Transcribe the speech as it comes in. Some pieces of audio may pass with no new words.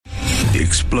The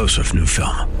explosive new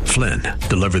film, Flynn,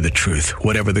 deliver the truth,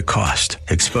 whatever the cost,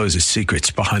 exposes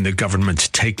secrets behind the government's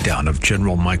takedown of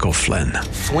General Michael Flynn.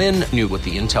 Flynn knew what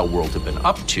the intel world had been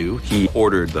up to. He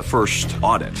ordered the first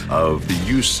audit of the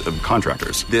use of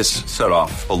contractors. This set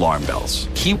off alarm bells.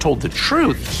 He told the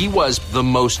truth. He was the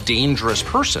most dangerous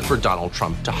person for Donald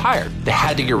Trump to hire. They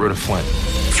had to get rid of Flynn.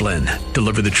 Flynn,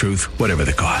 deliver the truth, whatever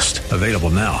the cost. Available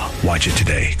now. Watch it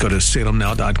today. Go to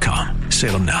salemnow.com.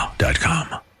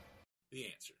 salemnow.com. The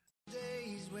Answer.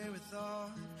 Days where we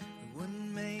thought we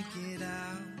wouldn't make it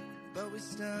out, but we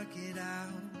stuck it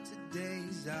out.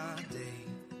 Today's our day.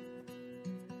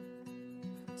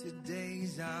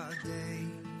 Today's our day.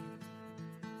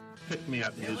 Pick me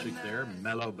up music there,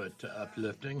 mellow but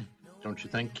uplifting. Don't you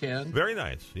think, Ken? Very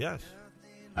nice, yes.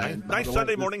 Nice the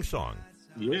Sunday way, morning song.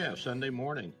 Yeah, Sunday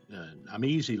morning. I'm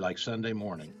easy like Sunday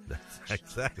morning.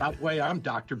 Exactly. By the way, I'm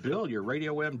Dr. Bill, your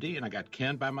radio MD, and I got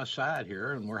Ken by my side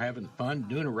here, and we're having fun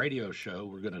doing a radio show.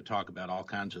 We're going to talk about all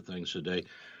kinds of things today.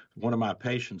 One of my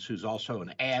patients, who's also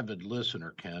an avid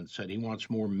listener, Ken, said he wants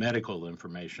more medical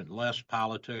information, less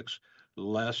politics,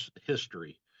 less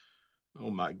history. Oh,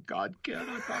 my God, Ken,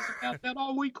 I talked about that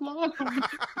all week long.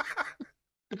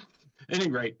 At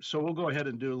any rate, so we'll go ahead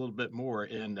and do a little bit more.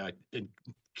 And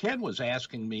Ken was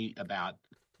asking me about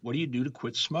what do you do to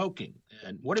quit smoking?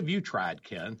 And what have you tried,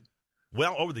 Ken?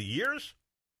 Well, over the years,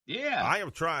 Yeah. I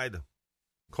have tried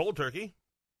cold turkey.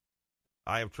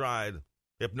 I have tried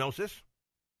hypnosis.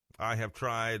 I have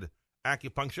tried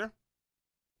acupuncture.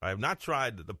 I have not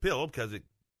tried the pill because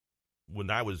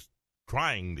when I was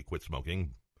trying to quit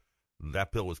smoking,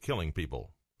 that pill was killing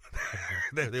people.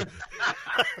 That's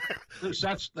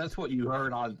what you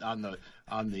heard on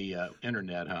the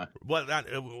internet, huh?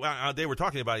 Well, they were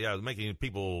talking about making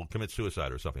people commit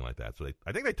suicide or something like that. So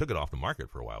I think they took it off the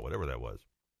market for a while, whatever that was.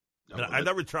 And I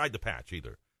never tried the patch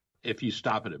either. If you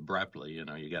stop it abruptly,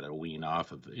 you got to wean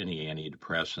off of any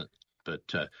antidepressant. But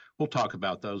we'll talk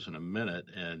about those in a minute.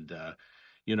 And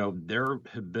there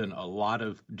have been a lot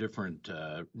of different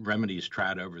remedies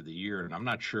tried over the year, and I'm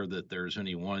not sure that there's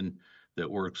any one that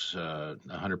works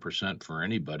 100% for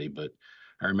anybody. But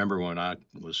I remember when I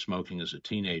was smoking as a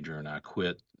teenager and I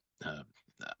quit, I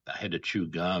had to chew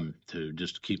gum to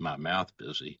just keep my mouth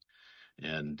busy.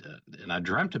 And I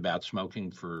dreamt about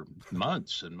smoking for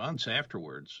months and months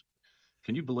afterwards.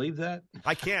 Can you believe that?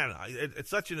 I can. It's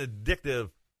such an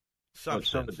addictive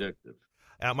substance. It's so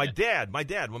addictive. My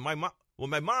dad, when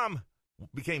my mom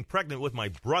became pregnant with my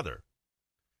brother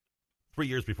 3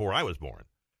 years before I was born,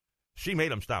 she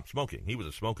made him stop smoking. He was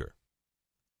a smoker.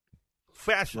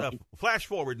 Flash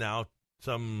forward now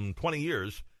some 20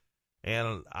 years,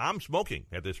 and I'm smoking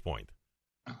at this point.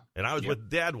 And I was with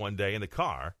Dad one day in the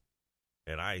car,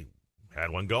 and I had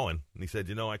one going. And he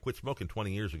said, I quit smoking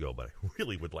 20 years ago, but I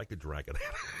really would like a drag of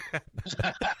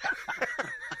that.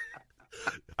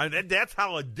 And that's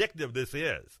how addictive this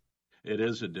is. It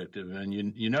is addictive. And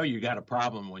you got a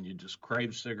problem when you just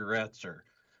crave cigarettes or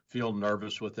feel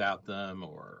nervous without them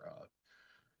or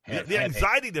the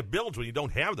anxiety that builds when you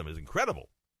don't have them is incredible.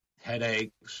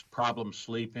 Headaches, problems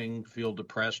sleeping, feel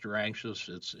depressed or anxious.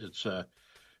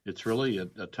 It's really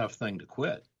a tough thing to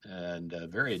quit, and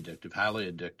very addictive,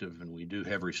 highly addictive. And we do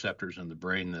have receptors in the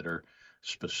brain that are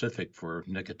specific for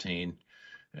nicotine.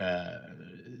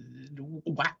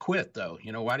 Why quit, though?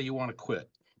 Why do you want to quit?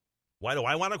 Why do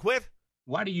I want to quit?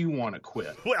 Why do you want to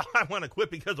quit? Well, I want to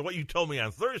quit because of what you told me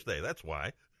on Thursday. That's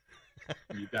why.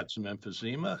 You got some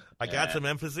emphysema? I got some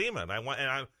emphysema,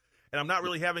 and I'm not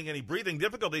really having any breathing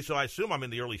difficulty, so I assume I'm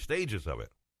in the early stages of it.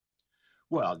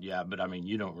 Well, yeah, but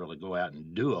you don't really go out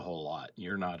and do a whole lot.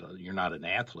 You're not an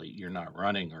athlete. You're not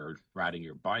running or riding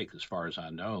your bike, as far as I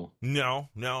know. No.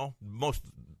 Most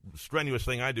strenuous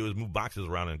thing I do is move boxes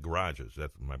around in garages.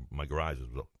 That's my garage is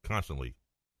constantly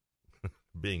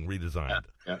being redesigned.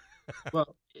 Yeah.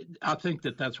 Well, I think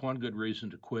that's one good reason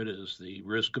to quit is the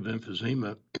risk of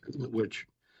emphysema, which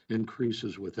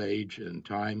increases with age and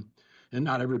time. And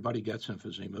not everybody gets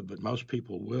emphysema, but most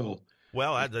people will.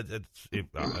 Well, I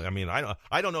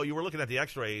don't know. You were looking at the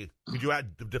X-ray. Could you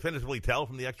definitively tell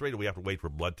from the X-ray? Do we have to wait for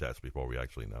blood tests before we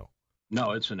actually know?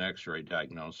 No, it's an X-ray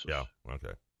diagnosis. Yeah.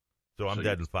 Okay. So I'm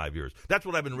dead in 5 years. That's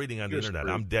what I've been reading on the internet.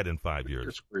 Screwed. I'm dead in 5 years.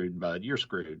 You're screwed, bud. You're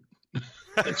screwed.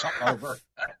 It's all over.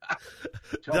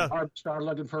 Tell Barb to start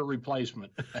looking for a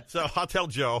replacement. So I'll tell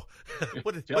Joe.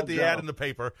 Put the ad in the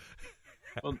paper.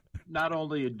 Well, not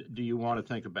only do you want to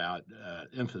think about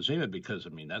emphysema, because,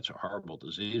 that's a horrible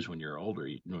disease when you're older,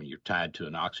 when you're tied to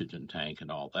an oxygen tank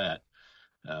and all that,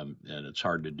 and it's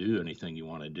hard to do anything you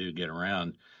want to do, get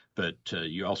around. But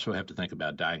you also have to think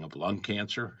about dying of lung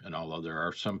cancer. And although there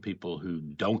are some people who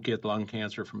don't get lung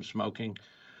cancer from smoking,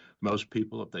 most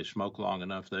people, if they smoke long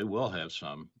enough, they will have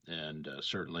some. And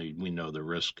certainly we know the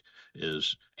risk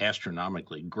is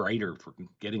astronomically greater for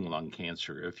getting lung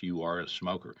cancer if you are a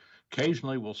smoker.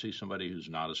 Occasionally we'll see somebody who's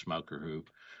not a smoker who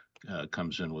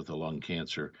comes in with a lung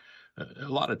cancer. A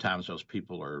lot of times those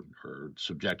people are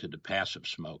subjected to passive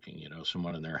smoking,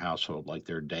 someone in their household like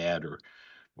their dad or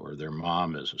their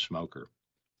mom is a smoker.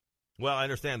 Well, I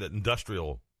understand that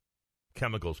industrial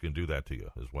chemicals can do that to you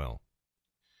as well.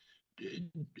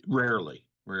 Rarely.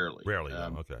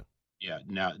 Okay. Yeah.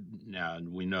 Now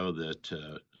we know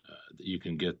that you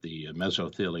can get the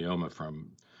mesothelioma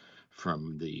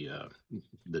from the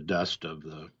dust of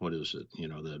the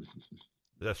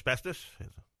asbestos.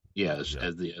 Yes,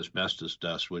 as the asbestos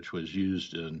dust, which was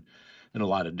used in a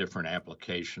lot of different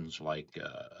applications like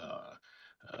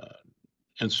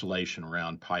insulation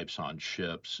around pipes on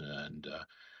ships and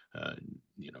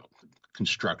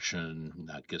construction.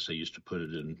 I guess they used to put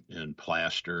it in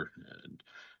plaster and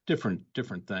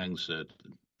different things that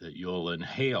you'll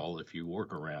inhale if you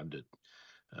work around it.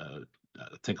 I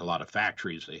think a lot of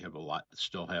factories, they have a lot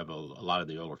of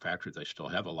the older factories, they still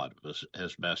have a lot of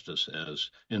asbestos as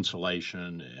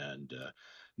insulation and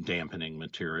dampening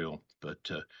material. But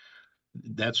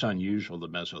that's unusual, the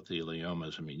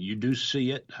mesotheliomas. I mean, you do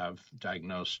see it. I've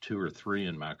diagnosed 2 or 3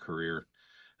 in my career.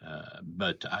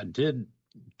 But I did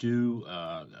do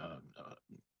an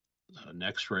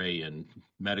X-ray and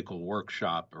medical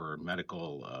workshop or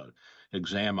medical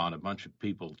exam on a bunch of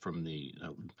people from the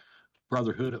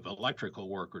Brotherhood of Electrical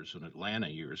Workers in Atlanta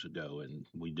years ago, and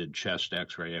we did chest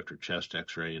X-ray after chest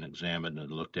X-ray and examined and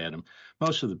looked at them.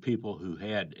 Most of the people who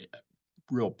had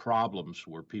real problems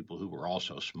were people who were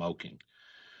also smoking.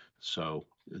 So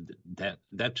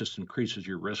that just increases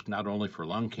your risk not only for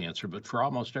lung cancer, but for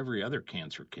almost every other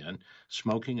cancer, Ken.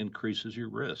 Smoking increases your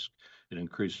risk. It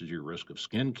increases your risk of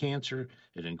skin cancer.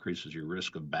 It increases your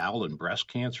risk of bowel and breast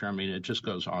cancer. I mean, it just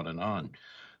goes on and on.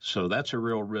 So that's a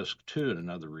real risk, too, and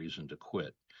another reason to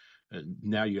quit.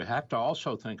 Now, you have to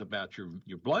also think about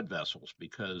your blood vessels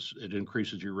because it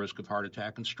increases your risk of heart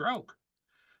attack and stroke.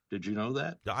 Did you know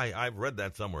that? I've read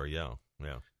that somewhere, yeah.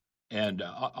 And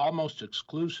almost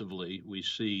exclusively, we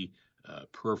see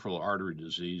peripheral artery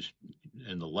disease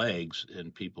in the legs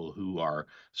in people who are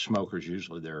smokers.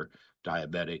 Usually they're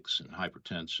diabetics and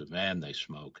hypertensive and they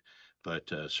smoke.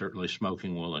 But certainly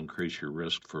smoking will increase your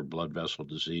risk for blood vessel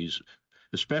disease,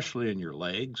 especially in your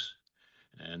legs.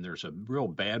 And there's a real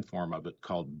bad form of it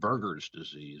called Berger's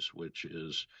disease, which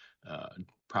is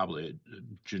probably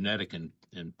genetic in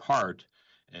part.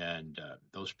 And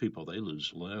those people, they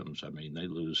lose limbs. I mean, they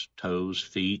lose toes,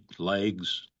 feet,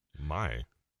 legs. My.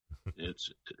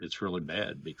 It's really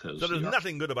bad because... So there's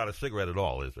nothing good about a cigarette at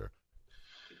all, is there?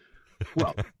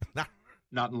 Well,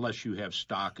 not unless you have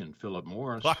stock in Philip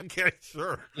Morris. Okay,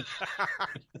 sure.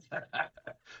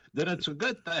 Then it's a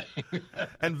good thing.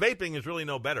 And vaping is really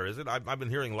no better, is it? I've been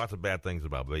hearing lots of bad things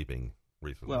about vaping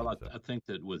recently. Well, I think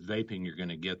that with vaping, you're going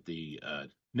to get the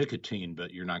nicotine,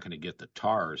 but you're not going to get the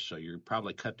tar. So you're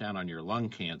probably cut down on your lung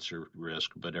cancer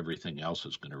risk, but everything else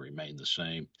is going to remain the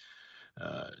same.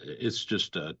 It's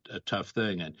just a tough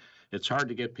thing. And it's hard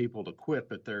to get people to quit,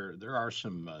 but there are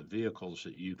some vehicles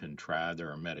that you can try.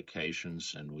 There are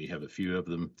medications, and we have a few of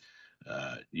them.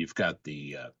 You've got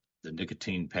the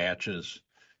nicotine patches.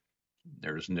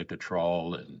 There's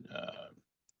Nicotrol and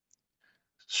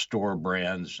store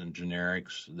brands and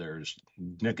generics. There's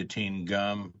nicotine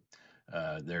gum.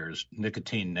 There's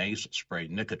nicotine nasal spray,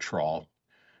 Nicotrol.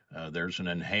 There's an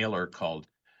inhaler called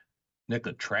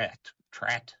Nicotrell.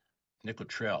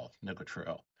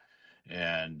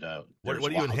 And what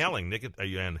are you inhaling? Are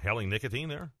you inhaling nicotine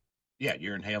there? Yeah,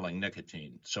 you're inhaling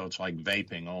nicotine. So it's like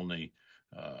vaping, only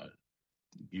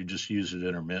you just use it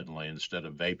intermittently instead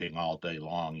of vaping all day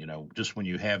long. You know, just when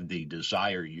you have the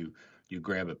desire, you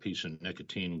grab a piece of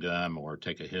nicotine gum or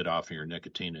take a hit off of your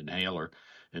nicotine inhaler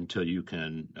until you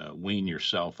can wean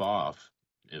yourself off,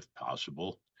 if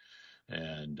possible.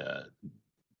 And a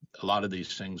lot of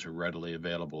these things are readily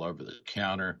available over the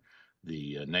counter.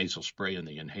 The nasal spray and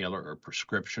the inhaler are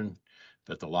prescription,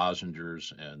 but the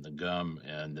lozenges and the gum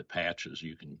and the patches,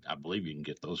 I believe you can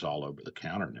get those all over the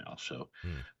counter now. So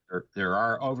there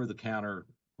are over-the-counter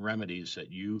remedies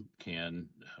that you can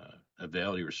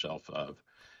avail yourself of.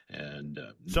 And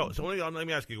so let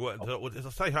me ask you.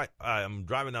 Say I'm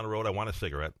driving down the road. I want a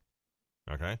cigarette.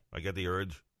 Okay, I get the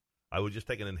urge. I would just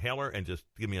take an inhaler and just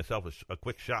give myself a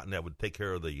quick shot, and that would take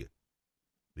care of the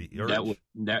urge.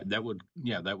 That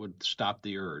would stop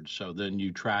the urge. So then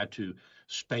you try to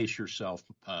space yourself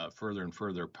further and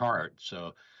further apart.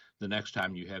 So the next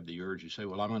time you have the urge, you say,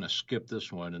 "Well, I'm going to skip this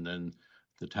one," and then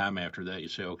the time after that, you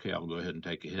say, okay, I'll go ahead and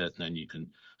take a hit, and then you can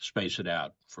space it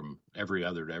out from every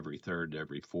other to every third to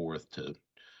every fourth to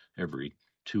every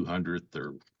 200th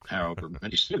or however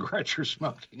many cigarettes you're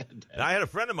smoking a day. I had a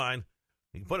friend of mine.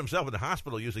 He put himself in the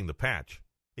hospital using the patch.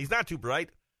 He's not too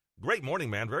bright. Great morning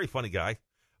man, very funny guy.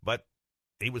 But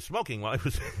he was smoking while he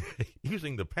was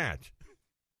using the patch.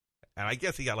 And I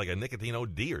guess he got like a nicotine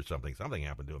OD or something. Something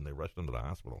happened to him. They rushed him to the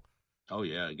hospital. Oh,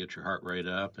 yeah, get your heart rate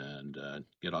up and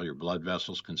get all your blood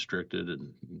vessels constricted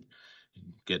and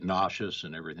get nauseous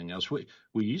and everything else. We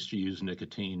used to use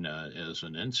nicotine as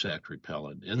an insect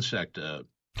repellent, insect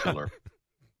killer.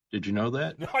 Did you know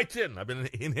that? No, I didn't. I've been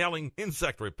inhaling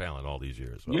insect repellent all these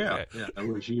years. Okay. Yeah, it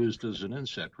was used as an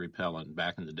insect repellent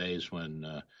back in the days when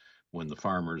the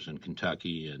farmers in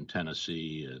Kentucky and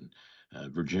Tennessee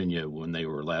and Virginia, when they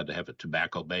were allowed to have a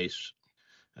tobacco base.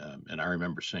 And I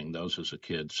remember seeing those as a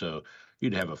kid. So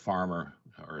you'd have a farmer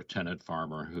or a tenant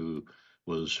farmer who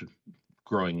was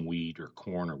growing wheat or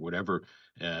corn or whatever.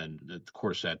 And of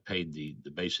course, that paid the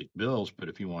basic bills. But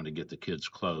if you wanted to get the kids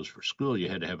clothes for school, you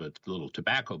had to have a little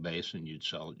tobacco base, and you'd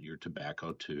sell your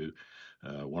tobacco to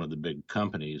one of the big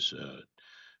companies.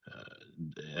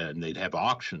 And they'd have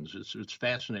auctions. It's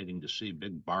fascinating to see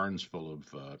big barns full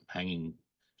of hanging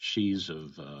sheaves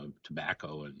of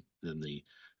tobacco, and then the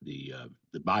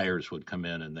buyers would come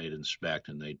in and they'd inspect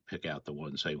and they'd pick out the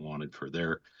ones they wanted for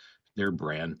their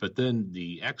brand. But then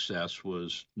the excess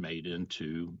was made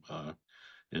into an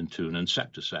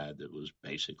insecticide that was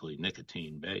basically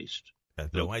nicotine based. I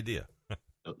had no idea.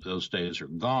 Those days are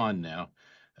gone now,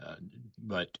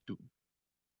 but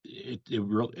it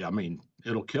really, I mean,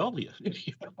 it'll kill you.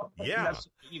 Yeah,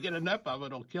 you get enough of it,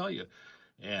 it'll kill you.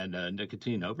 And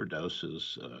nicotine overdose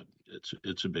is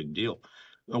it's a big deal.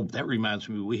 Oh, that reminds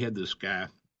me, we had this guy.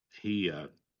 He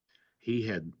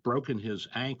had broken his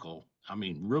ankle. I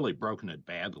mean, really broken it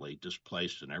badly,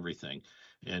 displaced and everything.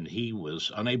 And he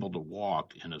was unable to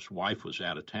walk, and his wife was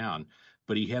out of town.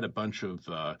 But he had a bunch of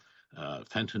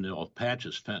fentanyl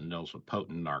patches. Fentanyl's a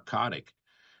potent narcotic.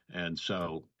 And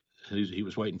so he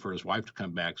was waiting for his wife to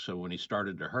come back. So when he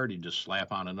started to hurt, he'd just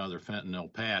slap on another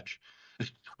fentanyl patch.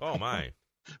 Oh, my.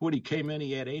 When he came in,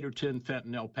 he had 8 or 10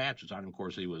 fentanyl patches on him. Of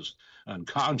course, he was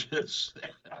unconscious.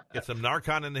 Get some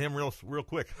Narcan into him real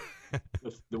quick.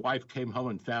 The wife came home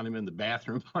and found him in the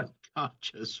bathroom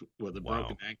unconscious with a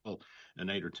broken ankle and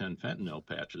 8 or 10 fentanyl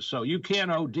patches. So you can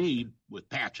OD with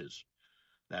patches.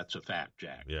 That's a fact,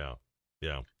 Jack. Yeah.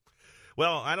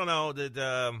 Well, I don't know.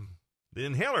 The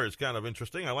inhaler is kind of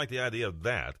interesting. I like the idea of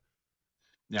that.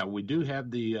 Now, we do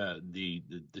have the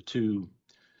two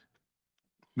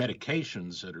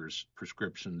medications that are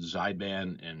prescriptions,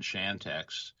 Zyban and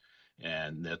Chantix,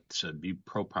 and that's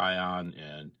bupropion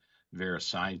and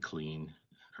varicycline,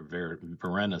 or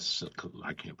Varenis,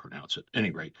 I can't pronounce it. At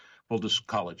any rate, we'll just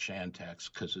call it Chantix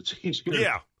because it's easier.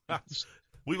 Yeah,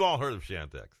 we've all heard of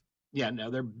Chantix. Yeah, no,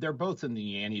 they're both in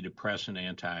the antidepressant,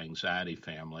 anti-anxiety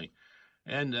family,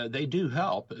 and they do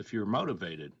help if you're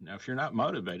motivated. Now, if you're not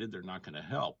motivated, they're not going to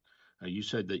help. You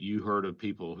said that you heard of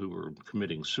people who were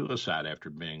committing suicide after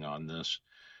being on this.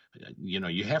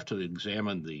 You have to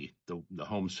examine the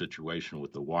home situation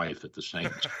with the wife at the same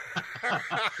time.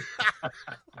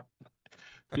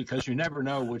 Because you never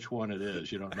know which one it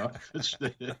is. You don't know if it's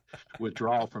the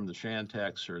withdrawal from the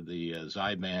Chantix or the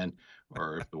Zyban,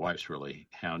 or if the wife's really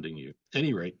hounding you. At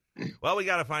any rate. Well, we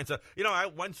got to find some. I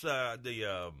once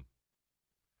the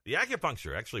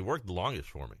acupuncture actually worked the longest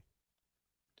for me.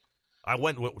 I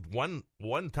went one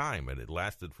time, and it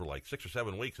lasted for like 6 or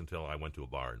 7 weeks until I went to a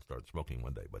bar and started smoking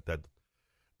one day. But that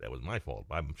was my fault.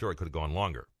 I'm sure it could have gone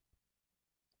longer.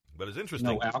 But it's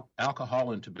interesting. No,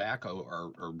 alcohol and tobacco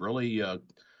are really,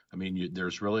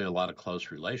 there's really a lot of close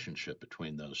relationship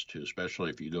between those two, especially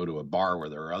if you go to a bar where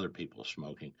there are other people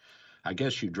smoking. I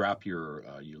guess you drop you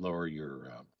lower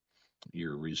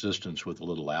your resistance with a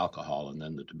little alcohol, and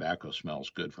then the tobacco smells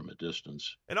good from a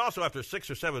distance. And also, after 6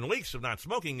 or 7 weeks of not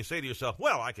smoking, you say to yourself,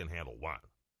 well, I can handle one.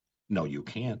 No, you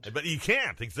can't. But you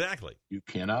can't, exactly. You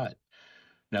cannot.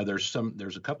 Now, there's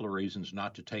a couple of reasons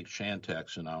not to take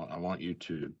Chantix, and I want you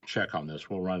to check on this.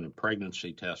 We'll run a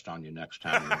pregnancy test on you next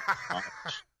time.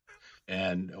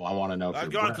 And I want to know if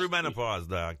I've gone through menopause,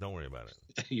 Doc. Don't worry about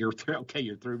it. You're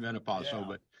through menopause. Yeah. So,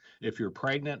 but if you're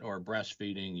pregnant or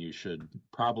breastfeeding, you should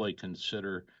probably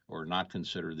consider or not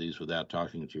consider these without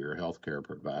talking to your healthcare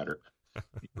provider,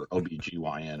 your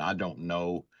OBGYN. I don't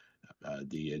know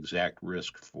the exact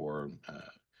risk for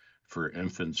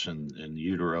infants in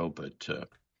utero, but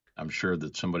I'm sure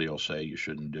that somebody will say you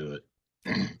shouldn't do it.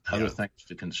 Other things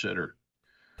to consider.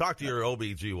 Talk to your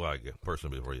OBGYN person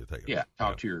before you take it. Yeah,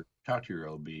 talk to talk to your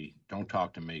OB. Don't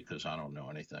talk to me because I don't know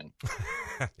anything.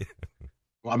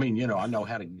 Well, I mean, I know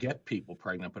how to get people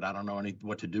pregnant, but I don't know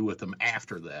what to do with them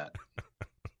after that.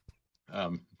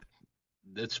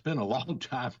 It's been a long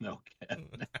time, though, Ken.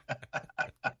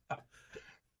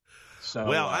 So,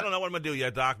 well, I don't know what I'm going to do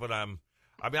yet, Doc, but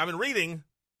I've been reading.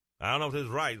 I don't know if this is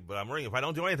right, but I'm reading. If I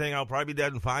don't do anything, I'll probably be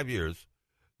dead in 5 years.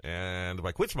 And if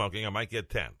I quit smoking, I might get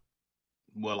 10.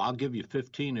 Well, I'll give you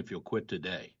 15 if you'll quit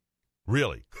today.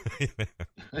 Really?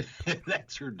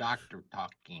 That's your doctor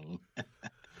talking.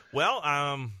 Well,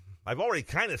 I've already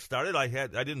kind of started. I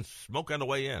didn't smoke on the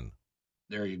way in.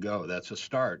 There you go. That's a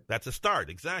start. That's a start,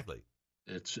 exactly.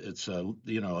 It's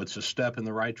a step in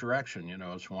the right direction.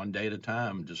 It's one day at a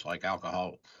time, just like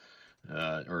alcohol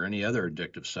or any other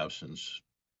addictive substance.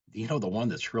 The one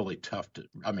that's really tough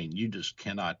you just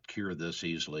cannot cure this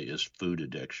easily is food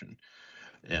addiction.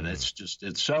 And it's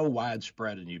so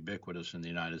widespread and ubiquitous in the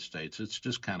United States. It's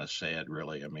just kind of sad,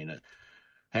 really. I mean,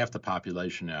 half the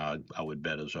population now, I would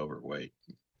bet, is overweight.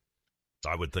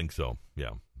 I would think so,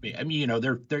 yeah. I mean,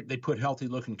 they put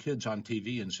healthy-looking kids on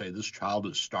TV and say, this child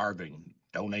is starving,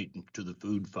 donate to the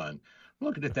food fund.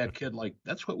 Looking at that kid like,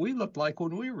 that's what we looked like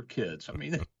when we were kids. I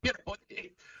mean,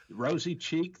 rosy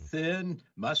cheek, thin,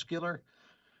 muscular,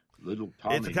 little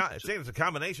Tommy. It's a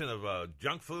combination of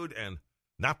junk food and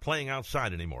not playing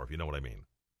outside anymore, if you know what I mean.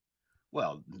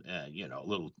 Well,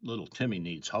 little Timmy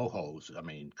needs ho-hos. I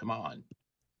mean, come on.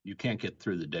 You can't get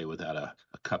through the day without a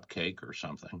cupcake or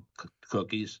something,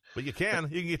 cookies. But you can.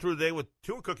 You can get through the day with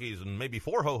 2 cookies and maybe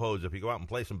 4 ho-hos if you go out and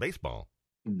play some baseball.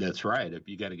 That's right. If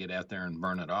you got to get out there and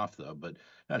burn it off, though. But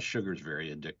sugar is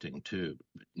very addicting, too.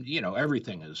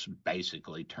 Everything is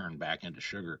basically turned back into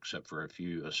sugar except for a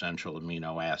few essential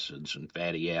amino acids and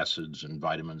fatty acids and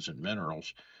vitamins and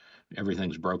minerals.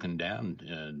 Everything's broken down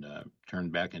and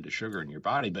turned back into sugar in your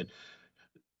body.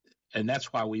 And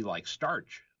that's why we like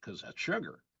starch, because that's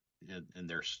sugar.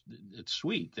 And it's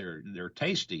sweet. They're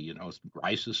tasty.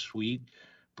 Rice is sweet,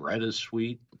 bread is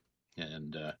sweet,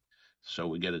 and so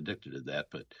we get addicted to that.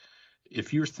 But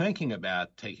if you're thinking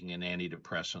about taking an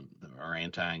antidepressant or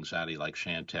anti-anxiety like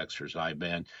Chantix or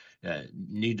Zyban,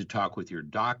 need to talk with your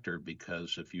doctor,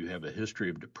 because if you have a history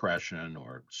of depression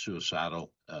or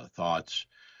suicidal thoughts,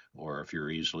 or if you're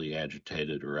easily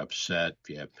agitated or upset, if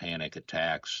you have panic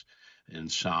attacks,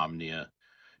 insomnia,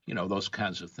 those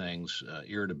kinds of things,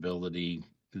 irritability,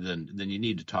 then you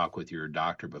need to talk with your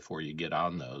doctor before you get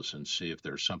on those and see if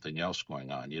there's something else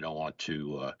going on. You don't want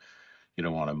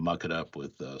to muck it up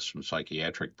with some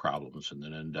psychiatric problems and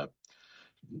then end up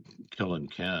killing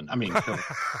Ken.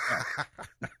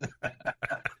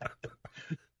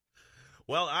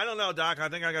 Well, I don't know, Doc. I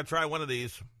think I got to try one of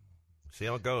these. See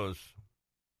how it goes.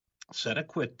 Set a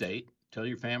quit date. Tell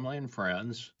your family and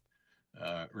friends.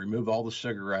 Remove all the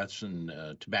cigarettes and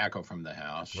tobacco from the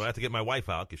house. Well, I have to get my wife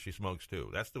out because she smokes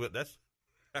too. That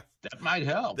might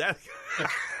help. That's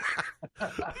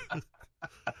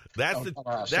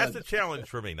the challenge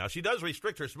for me. Now, she does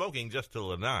restrict her smoking just to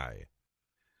Lanai.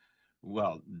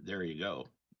 Well, there you go.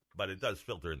 But it does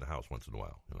filter in the house once in a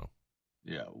while,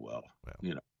 Yeah, well,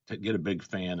 to get a big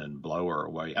fan and blow her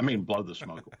away. Blow the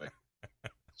smoke away.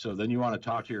 So then you want to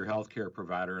talk to your healthcare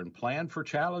provider and plan for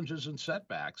challenges and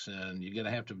setbacks. And you're going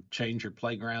to have to change your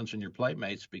playgrounds and your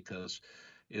playmates, because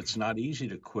it's not easy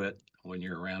to quit when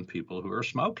you're around people who are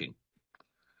smoking.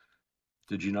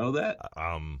 Did you know that?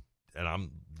 And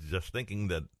I'm just thinking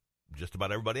that just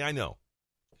about everybody I know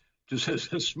just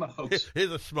smokes.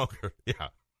 Is a smoker, yeah.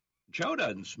 Joe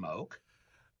doesn't smoke.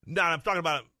 No, I'm talking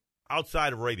about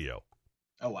outside of radio.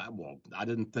 Oh, I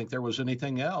didn't think there was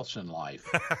anything else in life.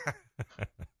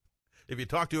 If you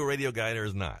talk to a radio guy,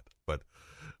 there's not. But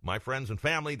my friends and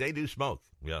family, they do smoke.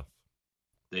 Yeah.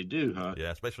 They do, huh?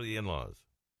 Yeah, especially the in-laws.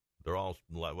 They're all,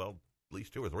 well, at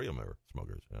least 2 or 3 of them are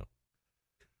smokers. Yeah.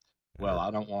 Well, I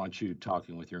don't want you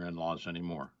talking with your in-laws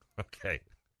anymore. Okay.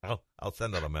 I'll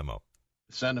send out a memo.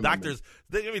 Send them. Doctors,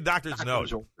 they give me doctor's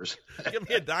note. Orders. Give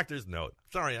me a doctor's note.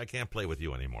 Sorry, I can't play with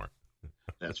you anymore.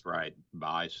 That's right.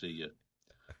 Bye. See you.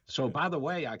 So, by the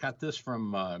way, I got this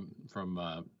from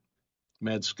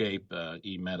Medscape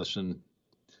e-medicine.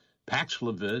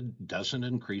 Paxlovid doesn't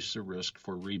increase the risk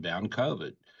for rebound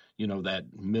COVID. That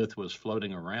myth was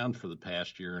floating around for the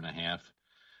past year and a half.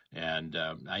 And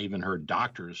I even heard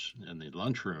doctors in the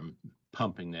lunchroom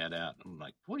pumping that out. I'm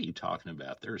like, what are you talking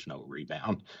about? There's no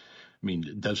rebound.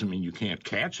 It doesn't mean you can't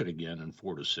catch it again in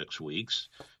 4 to 6 weeks.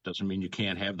 Doesn't mean you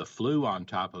can't have the flu on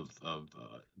top of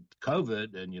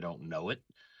COVID and you don't know it.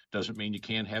 Doesn't mean you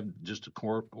can't have just a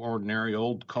ordinary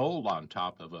old cold on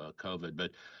top of COVID.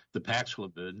 But the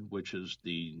Paxlovid, which is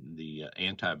the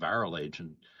antiviral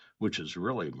agent, which is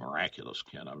really miraculous,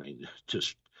 Ken. I mean,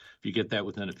 just if you get that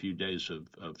within a few days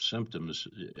of symptoms,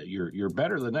 you're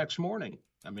better the next morning.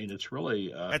 I mean, it's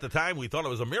really at the time we thought it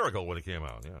was a miracle when it came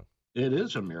out. Yeah, it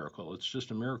is a miracle. It's just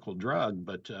a miracle drug,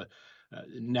 but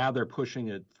now they're pushing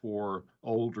it for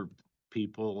older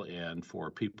people and for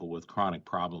people with chronic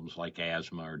problems like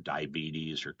asthma or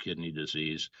diabetes or kidney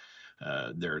disease.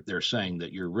 They're saying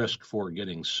that your risk for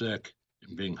getting sick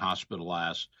and being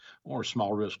hospitalized, or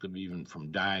small risk of even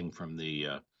from dying from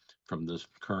this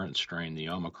current strain, the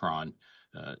Omicron,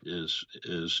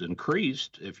 is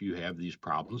increased if you have these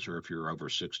problems or if you're over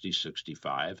 60,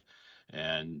 65.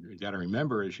 And you got to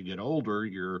remember, as you get older,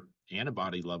 your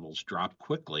antibody levels drop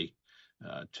quickly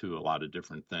to a lot of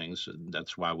different things. And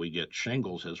that's why we get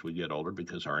shingles as we get older,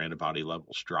 because our antibody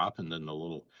levels drop, and then the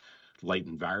little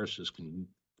latent viruses can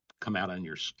come out on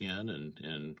your skin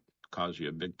and cause you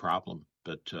a big problem.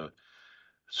 But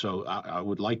so I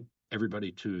would like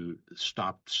everybody to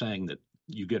stop saying that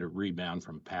you get a rebound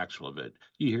from Paxlovid.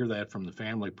 You hear that from the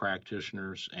family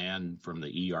practitioners and from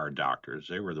the ER doctors.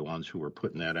 They were the ones who were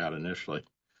putting that out initially.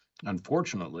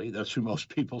 Unfortunately, that's who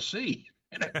most people see.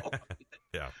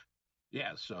 Yeah.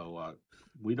 Yeah, so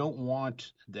we don't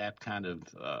want that kind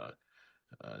of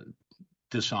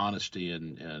dishonesty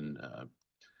and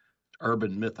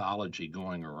urban mythology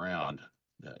going around.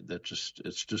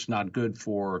 It's just not good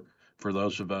for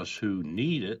those of us who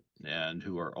need it and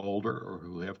who are older or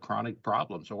who have chronic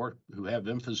problems or who have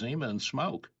emphysema and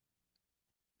smoke.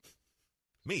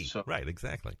 Right,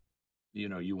 exactly.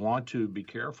 You want to be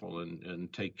careful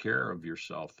and take care of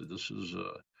yourself. This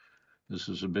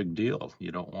is a big deal.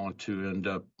 You don't want to end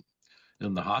up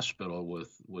in the hospital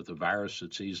with a virus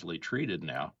that's easily treated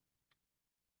now.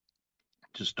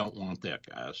 Just don't want that,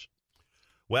 guys.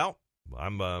 Well,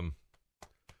 I'm going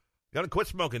to quit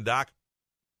smoking, Doc.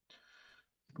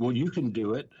 Well, you can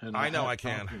do it. And I know I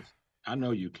can. I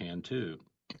know you can, too.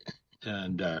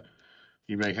 And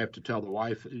you may have to tell the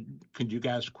wife, can you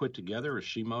guys quit together? Is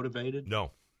she motivated?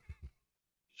 No.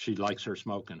 She likes her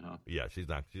smoking, huh? Yeah, she's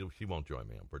not. She won't join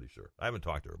me, I'm pretty sure. I haven't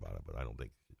talked to her about it, but I don't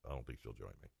think she'll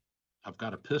join me. I've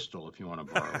got a pistol if you want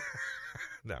to borrow.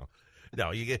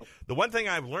 No. You get the one thing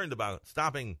I've learned about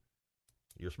stopping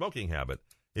your smoking habit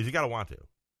is you got to want to.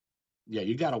 Yeah,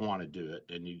 you got to want to do it,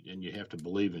 and you have to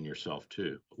believe in yourself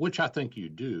too, which I think you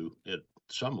do at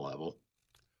some level.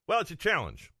 Well, it's a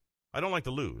challenge. I don't like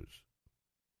to lose,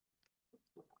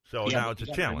 so now it's a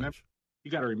challenge.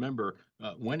 You got to remember,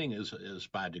 winning is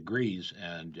by degrees,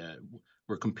 and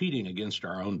we're competing against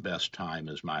our own best time,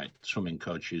 as my swimming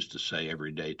coach used to say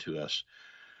every day to us.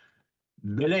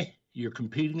 Billy, you're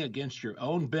competing against your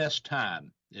own best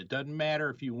time. It doesn't matter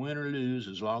if you win or lose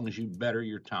as long as you better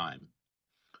your time.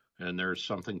 And there's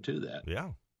something to that.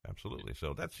 Yeah, absolutely.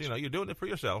 So that's, you're doing it for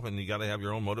yourself, and you got to have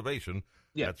your own motivation.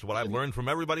 Yeah. That's what I've learned from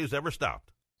everybody who's ever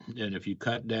stopped. And if you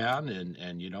cut down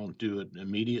and you don't do it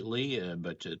immediately,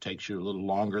 but it takes you a little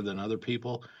longer than other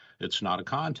people, it's not a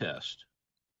contest.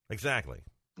 Exactly.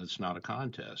 It's not a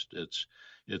contest.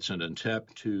 It's an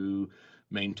attempt to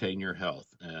maintain your health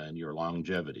and your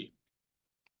longevity.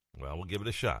 Well, we'll give it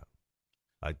a shot.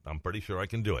 I'm pretty sure I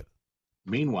can do it.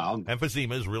 Meanwhile,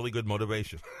 emphysema is really good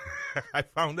motivation. I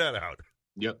found that out.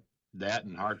 Yep, that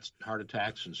and heart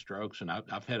attacks and strokes. And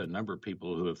I've had a number of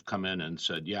people who have come in and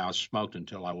said, yeah, I smoked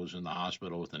until I was in the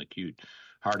hospital with an acute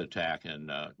heart attack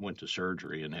and went to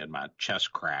surgery and had my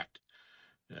chest cracked.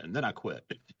 And then I quit.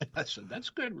 I said, that's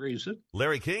a good reason.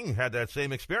 Larry King had that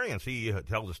same experience. He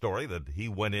tells a story that he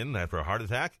went in after a heart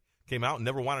attack, came out, and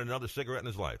never wanted another cigarette in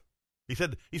his life. He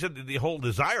said the whole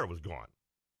desire was gone.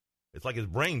 It's like his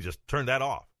brain just turned that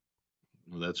off.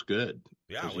 Well, that's good.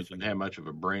 Yeah, he didn't have much of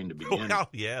a brain to begin with.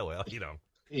 Yeah, well,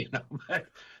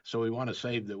 So we want to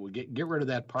save that. We get rid of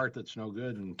that part that's no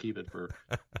good and keep it for.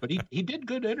 But he did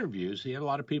good interviews. He had a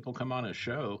lot of people come on his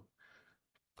show.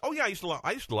 Oh yeah, I used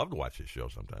to love to watch his show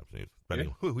sometimes.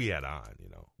 Depending who he had on,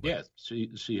 But. Yeah,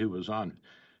 see who was on.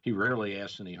 He rarely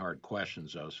asked any hard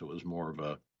questions though, so it was more of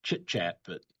a chit chat.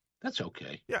 But that's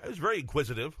okay. Yeah, it was very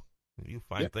inquisitive. You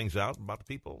find things out about the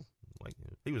people. Like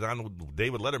he was on.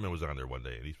 David Letterman was on there one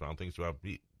day, and he found things out.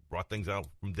 He brought things out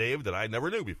from Dave that I never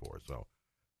knew before. So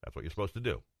that's what you're supposed to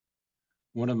do.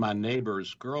 One of my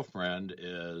neighbor's girlfriend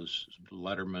is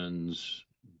Letterman's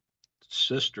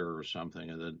sister or something,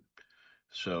 and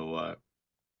so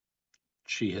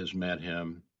she has met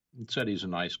him. And said he's a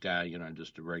nice guy,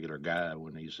 just a regular guy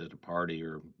when he's at a party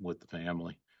or with the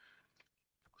family.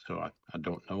 So I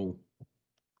don't know.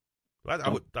 I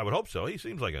would hope so. He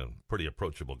seems like a pretty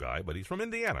approachable guy, but he's from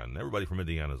Indiana, and everybody from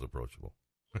Indiana is approachable.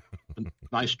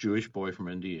 Nice Jewish boy from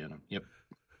Indiana. Yep.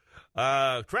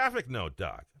 Traffic note,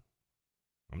 Doc.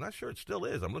 I'm not sure it still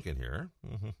is. I'm looking here.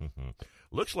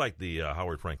 Looks like the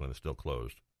Howard Franklin is still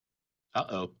closed.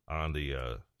 Uh-oh. On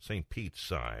the St. Pete's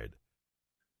side.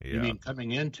 Yeah. You mean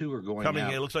coming into or going coming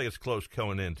out? It looks like it's closed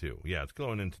going into. Yeah, it's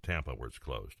going into Tampa where it's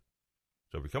closed.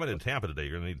 So if you're coming into Tampa today,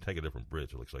 you're going to need to take a different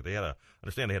bridge. It looks like I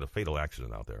understand they had a fatal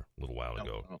accident out there a little while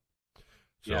ago. Oh.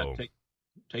 So, yeah,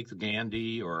 take the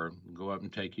Gandy or go up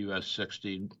and take US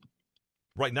 60.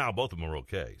 Right now, both of them are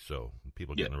okay. So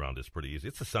people getting around this pretty easy.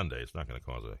 It's a Sunday. It's not going to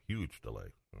cause a huge delay.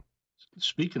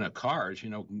 Speaking of cars,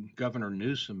 Governor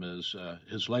Newsom is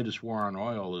his latest war on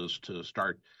oil is to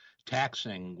start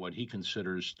taxing what he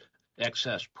considers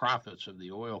excess profits of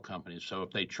the oil companies. So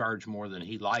if they charge more than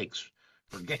he likes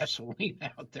for gasoline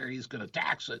out there, he's going to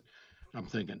tax it. I'm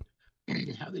thinking,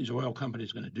 how are these oil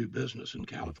companies going to do business in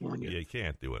California? Yeah, you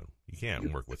can't do it. You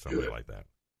can't work with somebody like that.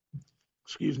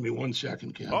 Excuse me 1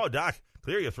 second, Ken. Oh, Doc,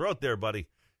 clear your throat there, buddy.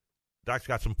 Doc's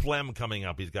got some phlegm coming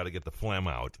up. He's got to get the phlegm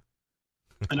out.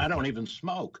 And I don't even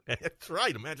smoke. That's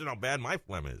right. Imagine how bad my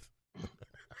phlegm is.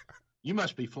 You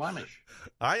must be Flemish.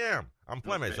 I am. I'm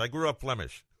Flemish. Okay. I grew up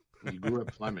Flemish. You grew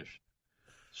up Flemish.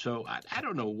 So I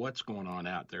don't know what's going on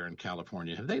out there in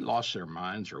California. Have they lost their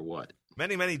minds or what?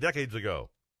 Many, many decades ago.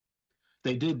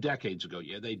 They did decades ago.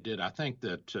 Yeah, they did. I think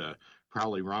that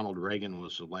probably Ronald Reagan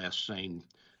was the last sane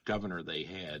governor they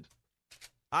had.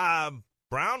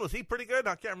 Brown, was he pretty good?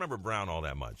 I can't remember Brown all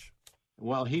that much.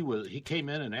 Well, he came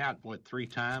in and out, 3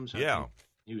 times? Yeah.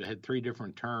 He had 3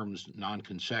 different terms,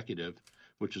 non-consecutive,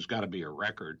 which has got to be a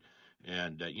record.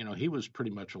 And, he was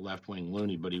pretty much a left-wing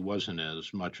loony, but he wasn't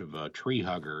as much of a tree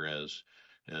hugger as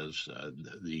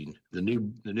the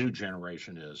new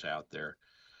generation is out there.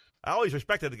 I always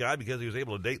respected the guy because he was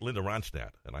able to date Linda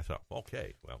Ronstadt. And I thought,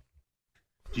 okay, well.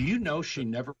 Do you know she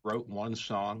never wrote one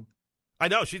song? I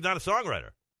know. She's not a songwriter.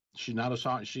 She's not a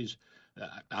song.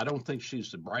 I don't think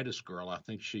she's the brightest girl. I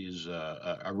think she's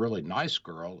a really nice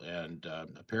girl. And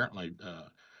apparently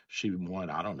she won,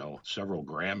 I don't know, several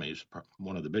Grammys,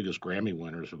 one of the biggest Grammy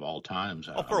winners of all times.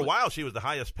 Oh, for a while, she was the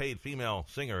highest paid female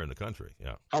singer in the country.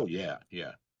 Yeah. Oh, yeah.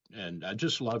 And I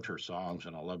just loved her songs,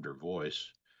 and I loved her voice.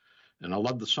 And I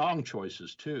love the song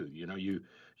choices, too.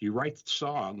 You write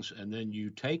songs, and then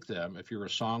you take them, if you're a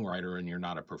songwriter and you're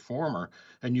not a performer,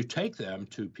 and you take them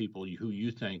to people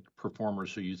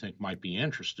performers who you think might be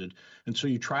interested. And so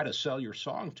you try to sell your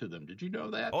song to them. Did you know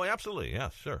that? Oh, absolutely. Yeah,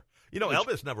 sure.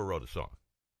 Elvis never wrote a song.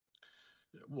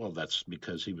 Well, that's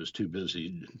because he was too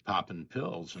busy popping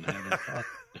pills and having fun.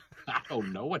 I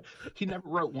don't know what. He never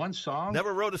wrote one song?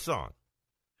 Never wrote a song.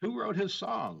 Who wrote his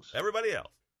songs? Everybody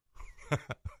else.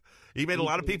 He made a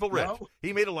lot of people rich. No?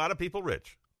 He made a lot of people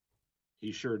rich.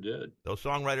 He sure did. Those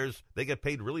songwriters, they get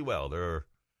paid really well. Their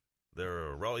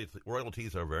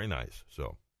royalties are very nice.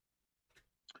 So,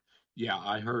 yeah,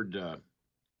 I heard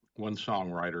one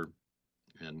songwriter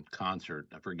in concert.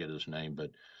 I forget his name,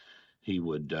 but he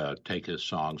would take his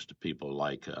songs to people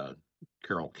like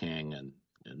Carole King and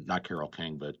not Carole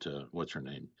King, but what's her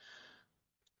name?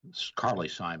 Carly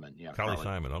Simon. Yeah, Carly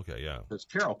Simon. Okay, yeah. Because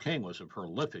Carole King was a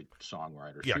prolific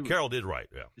songwriter. Yeah, Carole did write.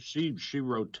 Yeah, she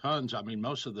wrote tons. I mean,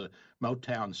 most of the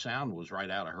Motown sound was right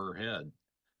out of her head.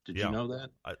 Did you know that?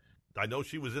 I know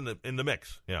she was in the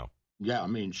mix. Yeah. Yeah, I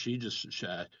mean, she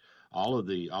all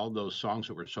those songs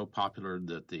that were so popular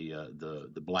that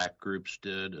the black groups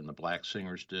did and the black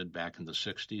singers did back in the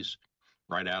 60s,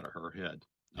 right out of her head.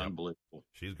 Yep. Unbelievable.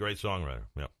 She's a great songwriter.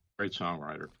 Yeah. Great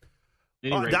songwriter.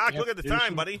 Anyway, Doc, look at the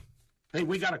time, buddy. Hey,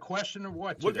 we got a question or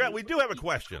what? We do have a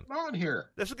question. Come on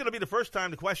here. This is going to be the first time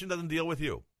the question doesn't deal with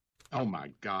you. Oh, my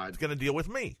God. It's going to deal with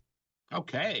me.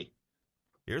 Okay.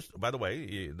 Here's, by the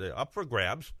way, the up for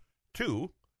grabs, 2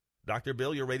 Dr.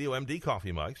 Bill, your Radio MD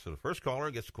coffee mugs. So the first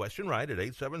caller gets the question right at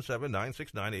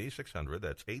 877-969-8600.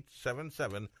 That's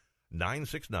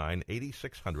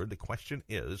 877-969-8600. The question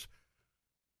is,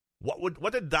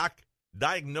 what did Doc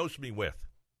diagnose me with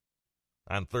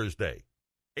on Thursday?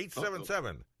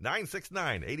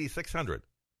 877-969-8600.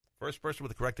 First person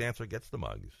with the correct answer gets the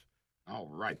mugs. All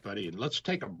right, buddy. Let's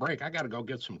take a break. I got to go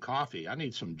get some coffee. I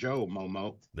need some Joe,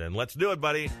 Momo. Then let's do it,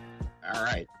 buddy. All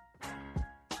right.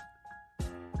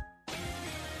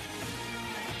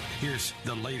 Here's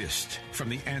the latest from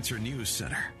the Answer News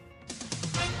Center.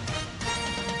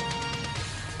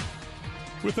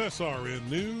 With SRN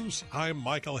News, I'm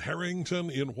Michael Harrington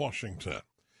in Washington.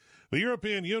 The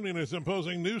European Union is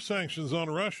imposing new sanctions on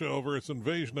Russia over its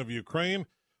invasion of Ukraine.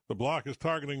 The bloc is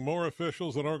targeting more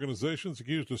officials and organizations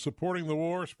accused of supporting the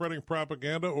war, spreading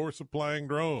propaganda, or supplying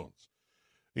drones.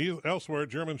 Elsewhere,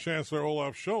 German Chancellor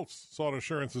Olaf Scholz sought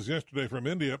assurances yesterday from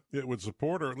India it would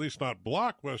support or at least not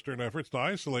block Western efforts to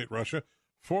isolate Russia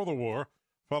for the war,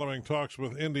 following talks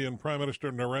with Indian Prime Minister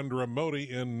Narendra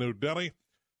Modi in New Delhi.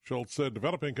 Schultz said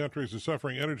developing countries are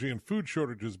suffering energy and food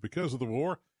shortages because of the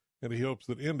war, and he hopes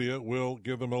that India will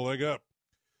give them a leg up.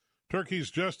 Turkey's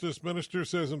justice minister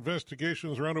says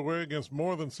investigations are underway against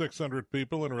more than 600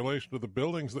 people in relation to the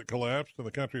buildings that collapsed in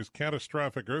the country's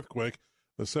catastrophic earthquake.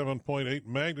 The 7.8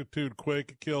 magnitude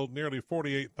quake killed nearly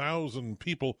 48,000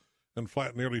 people and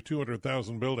flattened nearly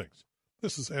 200,000 buildings.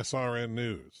 This is SRN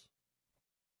News.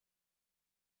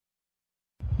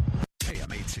 AM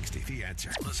 860, The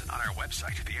Answer. Listen on our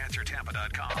website,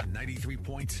 theanswertampa.com,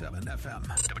 93.7 FM,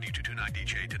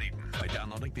 W229DJ Dunedin, by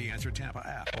downloading the Answer Tampa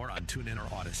app or on TuneIn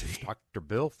or Odyssey. Dr.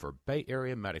 Bill for Bay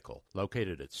Area Medical,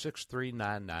 located at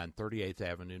 6399 38th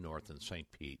Avenue North in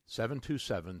St. Pete,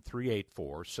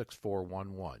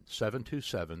 727-384-6411,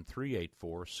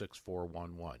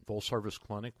 727-384-6411. Full-service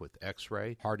clinic with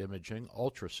X-ray, heart imaging,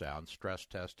 ultrasound, stress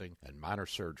testing, and minor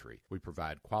surgery. We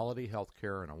provide quality health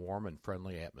care in a warm and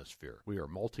friendly atmosphere. We are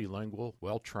multilingual,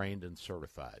 well-trained, and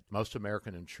certified. Most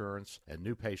American insurance and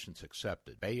new patients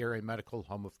accepted. Bay Area Medical,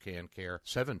 home of Can Care,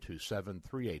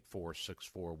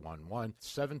 727-384-6411,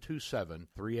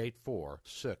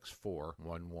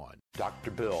 727-384-6411.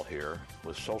 Dr. Bill here.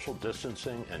 With social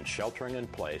distancing and sheltering in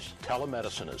place,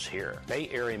 telemedicine is here. Bay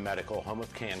Area Medical, home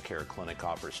of Can Care Clinic,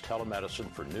 offers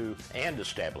telemedicine for new and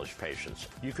established patients.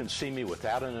 You can see me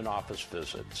without an in-office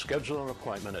visit. Schedule an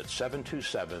appointment at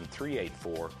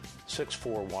 727-384-6411,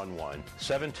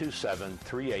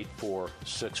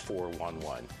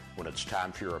 727-384-6411. When it's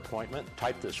time for your appointment,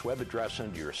 type this web address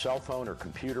into your cell phone or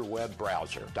computer web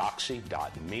browser,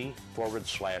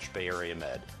 doxy.me/Bay Area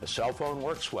Med. A cell phone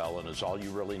works well and is all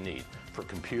you really need. For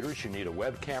computers, you need a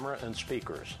web camera and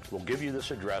speakers. We'll give you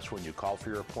this address when you call for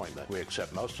your appointment. We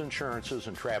accept most insurances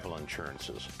and travel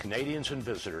insurances. Canadians and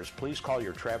visitors, please call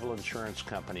your travel insurance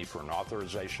company for an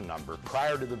authorization number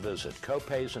prior to the visit.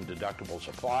 Copays and deductibles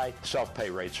apply. Self-pay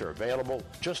rates are available.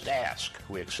 Just ask.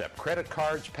 We accept credit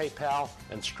cards, PayPal,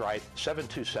 and Stripe.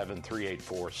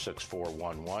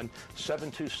 727-384-6411,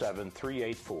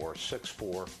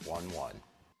 727-384-6411.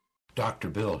 Dr.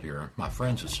 Bill here. My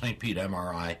friends at St. Pete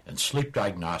MRI and Sleep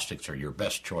Diagnostics are your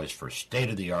best choice for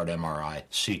state-of-the-art MRI,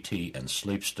 CT, and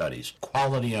sleep studies.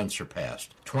 Quality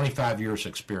unsurpassed. 25 years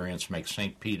experience makes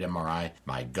St. Pete MRI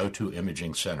my go-to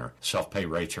imaging center. Self-pay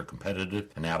rates are competitive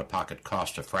and out-of-pocket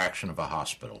cost a fraction of a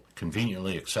hospital.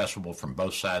 Conveniently accessible from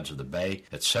both sides of the bay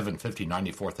at 750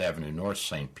 94th Avenue North,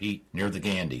 St. Pete, near the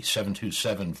Gandhi.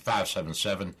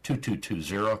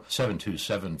 727-577-2220,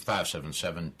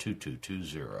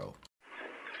 727-577-2220.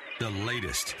 The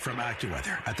latest from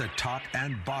AccuWeather at the top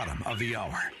and bottom of the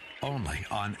hour. Only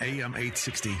on AM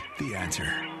 860, The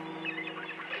Answer.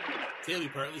 Today,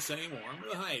 partly sunny and warm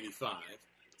with a high 85.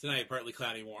 Tonight, partly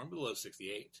cloudy and warm with a low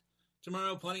 68.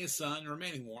 Tomorrow, plenty of sun,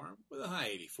 remaining warm with a high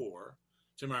 84.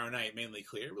 Tomorrow night, mainly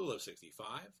clear with a low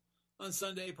 65. On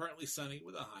Sunday, partly sunny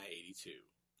with a high 82.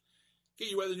 Get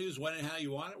your weather news when and how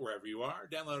you want it, wherever you are.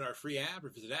 Download our free app or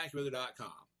visit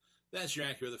AccuWeather.com. That's your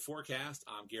AccuWeather forecast.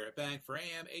 I'm Garrett Bank for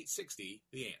AM 860,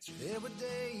 The Answer. There were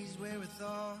days where we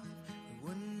thought we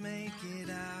wouldn't make it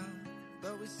out,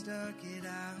 but we stuck it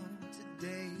out.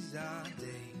 Today's our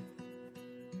day.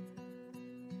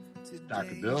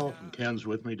 Dr. Bill from Ken's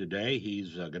with me today.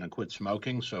 He's going to quit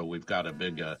smoking, so we've got a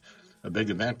big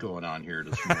event going on here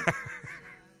this morning.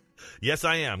 Yes,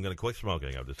 I am going to quit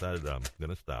smoking. I've decided I'm going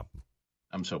to stop.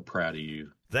 I'm so proud of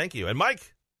you. Thank you. And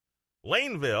Mike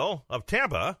Laneville of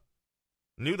Tampa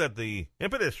knew that the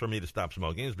impetus for me to stop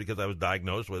smoking is because I was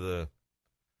diagnosed with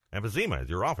emphysema at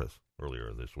your office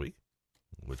earlier this week,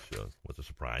 which was a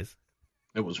surprise.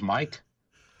 It was Mike?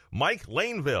 Mike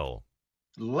Laneville.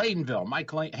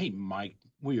 Mike Lane. Hey, Mike,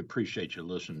 we appreciate you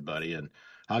listening, buddy, and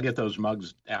I'll get those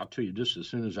mugs out to you just as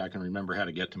soon as I can remember how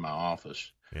to get to my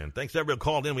office. And thanks to everybody who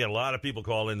called in. We had a lot of people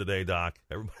call in today, Doc.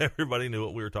 Everybody knew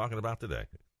what we were talking about today.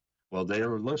 Well, they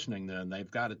were listening then. They've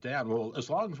got it down. Well, as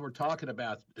long as we're talking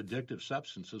about addictive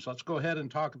substances, let's go ahead and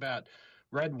talk about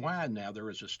red wine now. There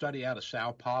was a study out of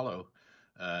Sao Paulo,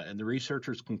 and the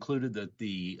researchers concluded that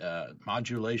the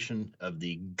modulation of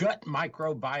the gut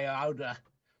microbiota,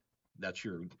 that's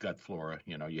your gut flora.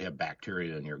 You know, you have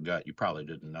bacteria in your gut. You probably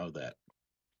didn't know that.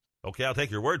 Okay, I'll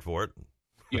take your word for it.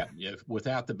 Yeah,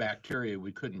 without the bacteria,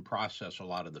 we couldn't process a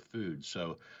lot of the food.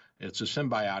 So it's a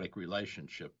symbiotic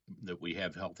relationship that we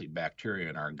have healthy bacteria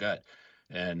in our gut.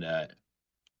 And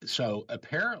so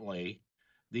apparently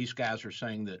these guys are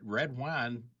saying that red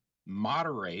wine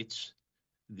moderates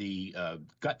the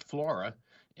gut flora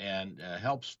and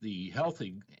helps the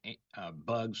healthy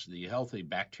bugs, the healthy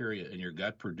bacteria in your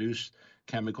gut produce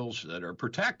chemicals that are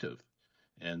protective.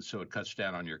 And so it cuts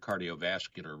down on your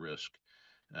cardiovascular risk.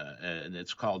 and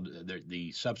it's called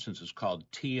the substance is called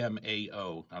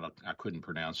TMAO. I couldn't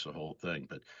pronounce the whole thing,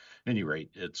 but at any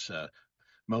rate, it's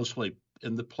mostly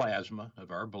in the plasma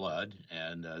of our blood,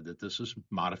 and that this is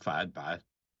modified by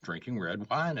drinking red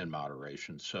wine in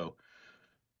moderation. So,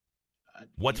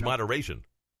 what's moderation?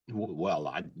 Well,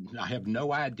 I have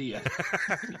no idea.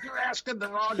 You're asking the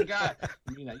wrong guy.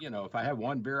 I mean, if I have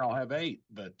one beer, I'll have 8.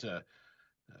 But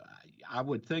I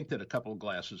would think that a couple of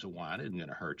glasses of wine isn't going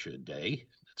to hurt you a day.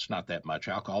 It's not that much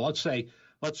alcohol. Let's say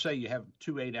you have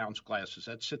 2 8-ounce glasses.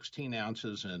 That's 16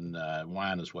 ounces, and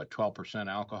wine is what, 12%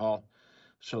 alcohol.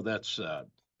 So that's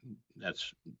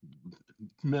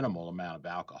minimal amount of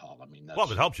alcohol. I mean, well,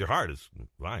 if it helps your heart, it's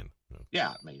fine. Yeah,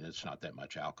 I mean, it's not that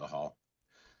much alcohol.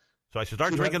 So I should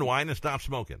start drinking wine and stop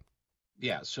smoking.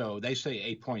 Yeah, so they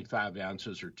say 8.5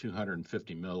 ounces or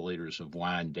 250 milliliters of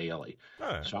wine daily.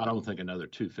 Right. So I don't think another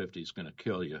 250 is going to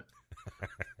kill you.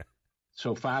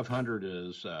 So 500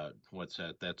 is, what's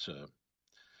that? That's a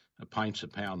pint's a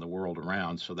pound the world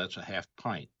around, so that's a half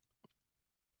pint.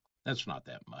 That's not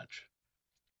that much.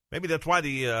 Maybe that's why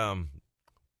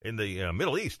in the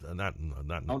Middle East, not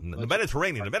the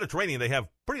Mediterranean. The Mediterranean, they have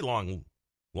pretty long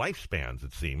lifespans,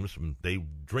 it seems. They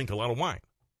drink a lot of wine.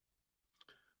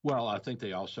 Well, I think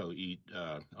they also eat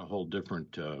a whole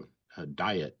different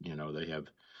diet. They have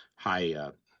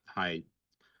high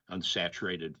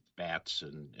unsaturated fats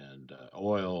and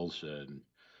oils and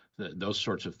those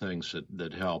sorts of things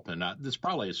that help. And there's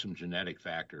probably some genetic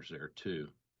factors there too.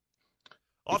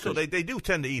 Also, they do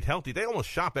tend to eat healthy. They almost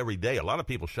shop every day. A lot of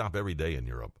people shop every day in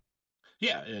Europe.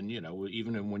 Yeah, and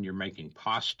even when you're making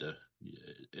pasta,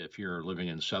 if you're living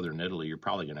in southern Italy, you're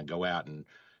probably going to go out and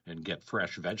get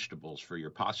fresh vegetables for your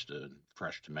pasta and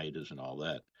fresh tomatoes and all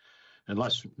that.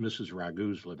 Unless Mrs.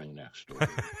 Ragu's living next door.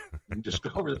 You can just go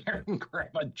over there and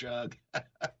grab a jug.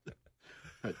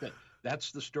 But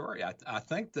that's the story. I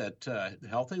think that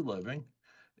healthy living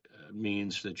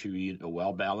means that you eat a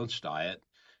well-balanced diet.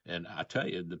 And I tell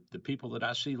you, the people that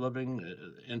I see living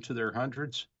into their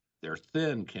hundreds, they're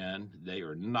thin, Ken. They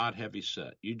are not heavy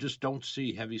set. You just don't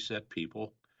see heavy set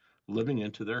people living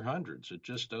into their hundreds. It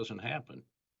just doesn't happen.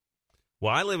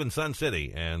 Well, I live in Sun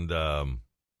City, and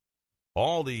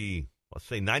all the, let's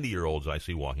say, 90-year-olds I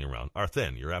see walking around are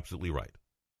thin. You're absolutely right.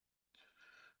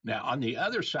 Now, on the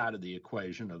other side of the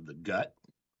equation of the gut,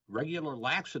 regular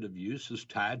laxative use is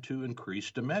tied to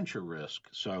increased dementia risk.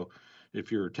 So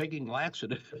if you're taking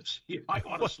laxatives, you might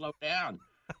want to slow down.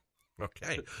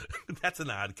 Okay. That's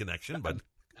an odd connection, but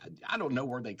I don't know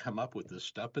where they come up with this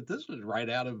stuff, but this is right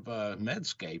out of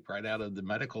Medscape, right out of the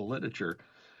medical literature.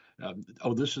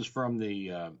 This is from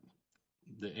the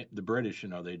British.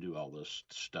 They do all this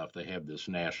stuff. They have this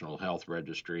National Health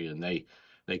Registry, and they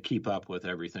keep up with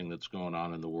everything that's going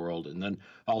on in the world. And then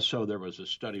also there was a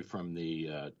study from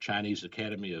the Chinese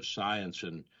Academy of Science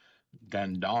in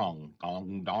Guangdong.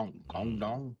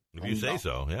 If you say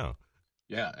so, yeah.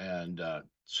 Yeah, and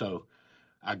so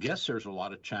I guess there's a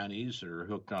lot of Chinese that are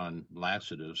hooked on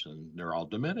laxatives, and they're all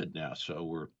demented now. So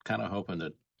we're kind of hoping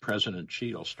that President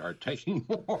Xi will start taking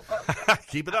more.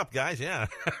 Keep it up, guys, yeah.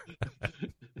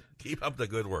 Keep up the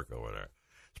good work over there.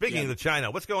 Speaking of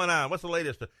China, what's going on? What's the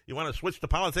latest? You want to switch to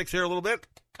politics here a little bit?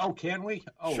 Oh, can we?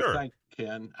 Oh, sure. Thank you,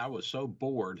 Ken. I was so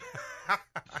bored.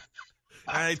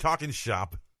 I ain't talking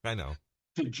shop. I know.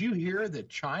 Did you hear that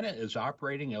China is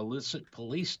operating illicit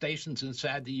police stations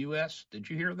inside the U.S.? Did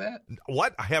you hear that?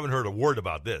 What? I haven't heard a word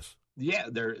about this. Yeah,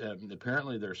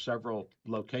 apparently there are several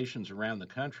locations around the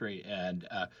country, and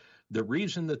the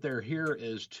reason that they're here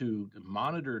is to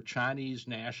monitor Chinese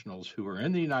nationals who are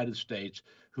in the United States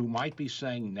who might be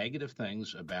saying negative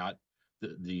things about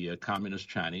the Communist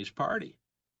Chinese Party.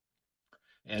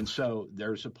 And so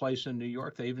there's a place in New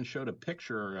York. They even showed a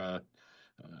picture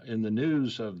in the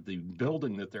news of the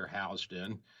building that they're housed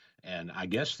in, and I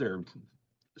guess they're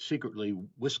secretly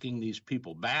whisking these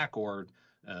people back or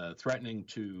threatening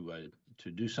to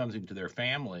do something to their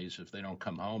families if they don't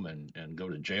come home and go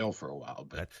to jail for a while.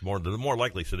 But that's the more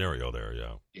likely scenario there,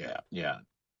 yeah. Yeah.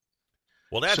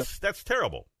 Well, that's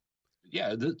terrible.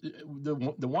 Yeah,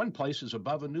 the one place is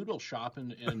above a noodle shop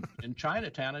in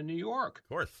Chinatown in New York. Of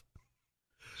course.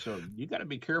 So you got to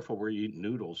be careful where you eat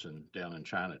noodles down in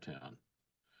Chinatown.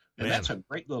 And that's a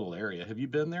great little area. Have you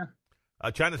been there?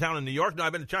 Chinatown in New York? No,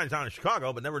 I've been to Chinatown in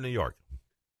Chicago, but never New York.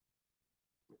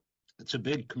 It's a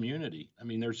big community. I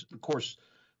mean, there's, of course,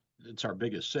 it's our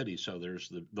biggest city, so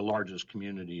there's the largest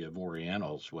community of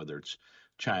Orientals, whether it's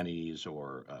Chinese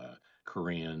or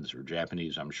Koreans or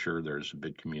Japanese. I'm sure there's a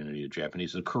big community of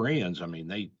Japanese. The Koreans, I mean,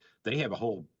 they have a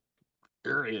whole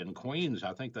area in Queens.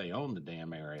 I think they own the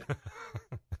damn area.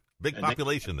 Big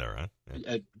population there, huh?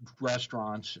 Yeah. At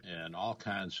restaurants and all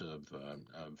kinds of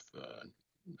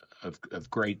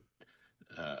great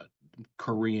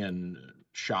Korean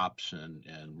shops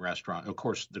and restaurants. Of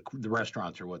course, the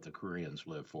restaurants are what the Koreans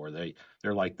live for.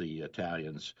 They're like the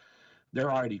Italians.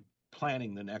 They're already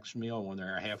planning the next meal when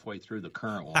they're halfway through the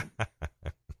current one.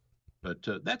 But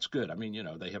that's good. I mean,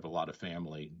 they have a lot of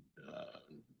family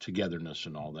togetherness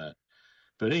and all that.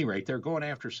 But at any rate, they're going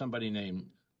after somebody named,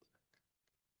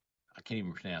 I can't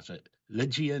even pronounce it,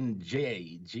 Legion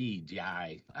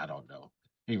G.I. I don't know.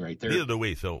 At any rate, neither do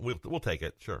we, so we'll take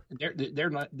it. Sure.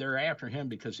 They're after him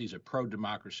because he's a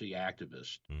pro-democracy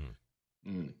activist.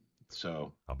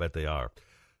 So I'll bet they are.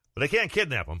 But they can't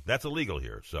kidnap him. That's illegal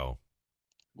here. So.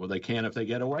 Well, they can if they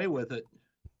get away with it.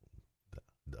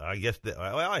 I guess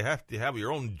I have to have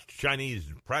your own Chinese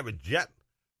private jet.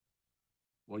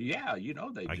 Well, yeah, they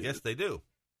do. I guess they do.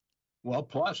 Well,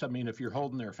 plus, I mean, if you're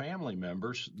holding their family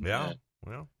members,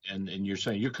 and you're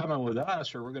saying you're coming with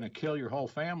us, or we're going to kill your whole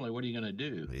family, what are you going to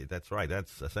do? That's right.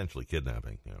 That's essentially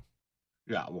kidnapping. Yeah.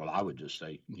 Yeah. Well, I would just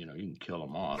say, you can kill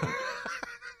them all.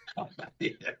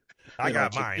 I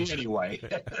got mine anyway.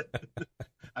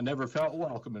 I never felt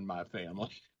welcome in my family.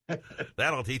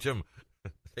 That'll teach them.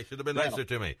 They should have been nicer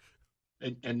to me.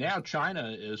 And now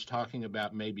China is talking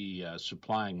about maybe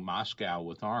supplying Moscow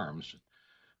with arms.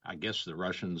 I guess the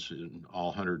Russians, all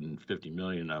 150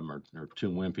 million of them, are too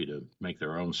wimpy to make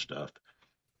their own stuff.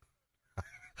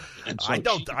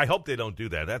 So I hope they don't do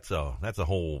that. That's a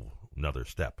whole another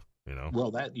step.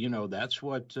 Well, that's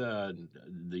what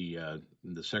the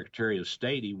Secretary of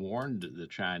State, he warned the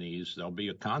Chinese there'll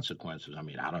be consequences. I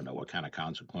mean, I don't know what kind of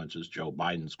consequences Joe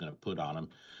Biden's going to put on them,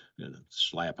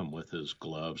 slap him with his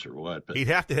gloves or what. But he'd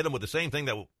have to hit him with the same thing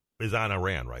that is on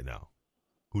Iran right now,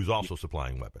 who's also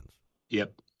supplying weapons.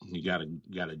 Yep, you got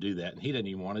to do that, and he didn't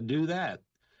even want to do that.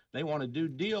 They want to do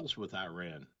deals with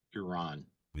Iran.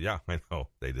 Yeah, I know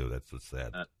they do. That's what's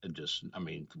sad.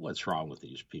 What's wrong with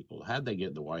these people? How'd they get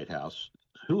in the White House?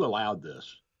 Who allowed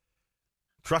this?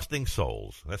 Trusting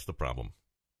souls. That's the problem.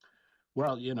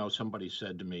 Well, somebody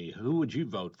said to me, "Who would you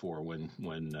vote for when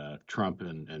Trump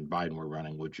and Biden were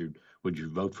running? Would you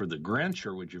vote for the Grinch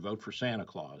or would you vote for Santa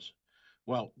Claus?"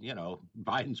 Well,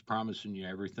 Biden's promising you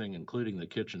everything, including the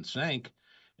kitchen sink,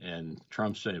 and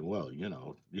Trump's saying, "Well,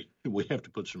 we have to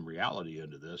put some reality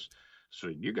into this." So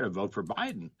you're going to vote for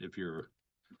Biden if you're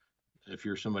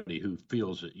somebody who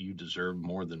feels that you deserve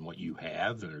more than what you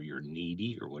have, or you're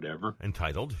needy or whatever.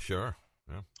 Entitled, sure.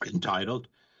 Yeah. Entitled.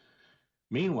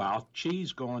 Meanwhile,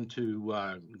 Xi's going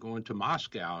to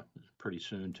Moscow pretty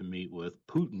soon to meet with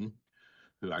Putin,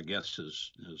 who I guess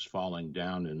is falling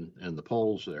down in the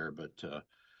polls there, but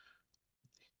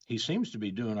he seems to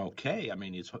be doing okay. I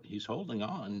mean, he's holding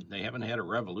on. They haven't had a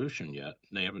revolution yet.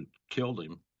 They haven't killed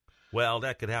him. Well,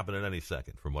 that could happen at any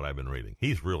second, from what I've been reading.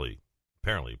 He's really,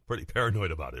 apparently, pretty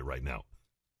paranoid about it right now.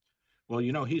 Well,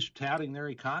 he's touting their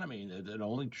economy that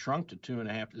only shrunk to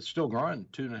 2.5%. It's still growing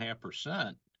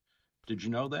 2.5%. Did you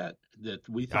know that? That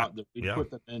we thought that we'd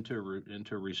put them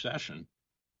into recession.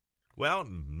 Well,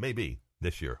 maybe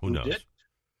this year. Who knows?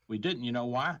 We didn't. You know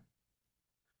why?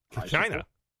 China.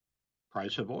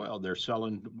 Price of oil. They're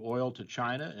selling oil to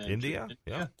China and India.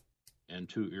 Yeah. And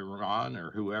to Iran or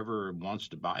whoever wants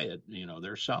to buy it,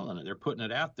 they're selling it. They're putting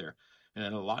it out there.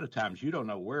 And a lot of times you don't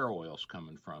know where oil's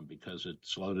coming from because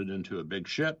it's loaded into a big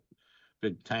ship,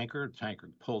 big tanker. The tanker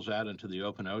pulls out into the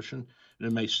open ocean, and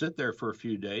it may sit there for a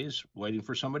few days waiting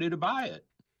for somebody to buy it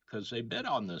because they bid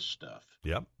on this stuff.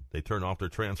 Yep. They turn off their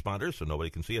transponders so nobody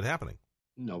can see it happening.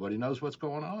 Nobody knows what's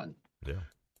going on. Yeah.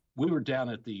 We were down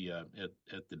at the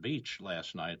at the beach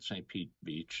last night, St. Pete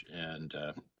Beach, and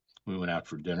we went out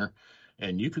for dinner.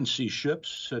 And you can see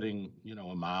ships sitting,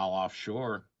 a mile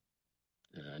offshore,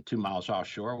 2 miles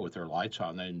offshore with their lights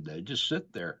on. And they just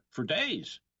sit there for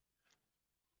days.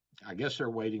 I guess they're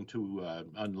waiting to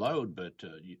unload, but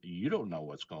you don't know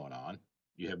what's going on.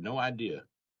 You have no idea.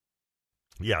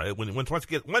 Yeah,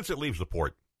 once it leaves the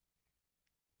port,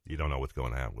 you don't know what's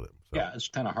going to happen with it. So. Yeah, it's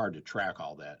kind of hard to track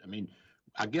all that. I mean,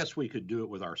 I guess we could do it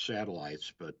with our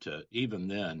satellites, but even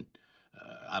then,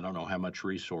 I don't know how much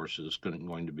resources is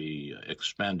going to be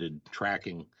expended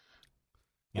tracking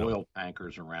oil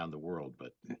tankers around the world,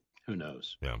 but who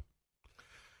knows? Yeah.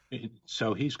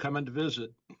 So he's coming to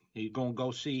visit. He's going to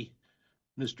go see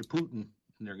Mr. Putin,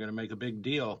 and they're going to make a big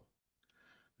deal.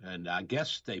 And I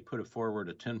guess they put forward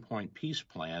a 10-point peace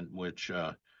plan, which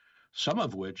some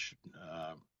of which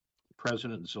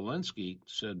President Zelensky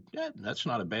said, yeah, that's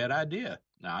not a bad idea.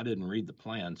 Now, I didn't read the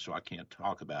plan, so I can't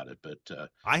talk about it. But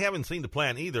I haven't seen the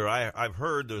plan either. I've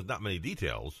heard there's not many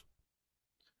details.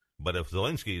 But if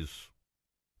Zelensky's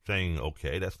saying,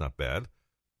 okay, that's not bad,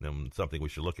 then something we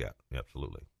should look at.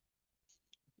 Absolutely.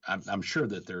 I'm sure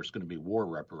that there's going to be war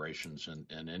reparations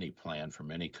in any plan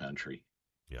from any country.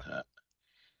 Yeah.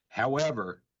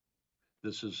 However,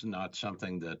 this is not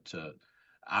something that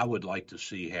I would like to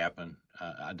see happen.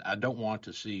 I don't want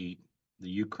to see the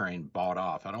Ukraine bought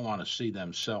off. I don't want to see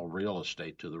them sell real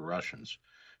estate to the Russians.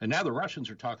 And now the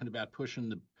Russians are talking about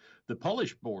pushing the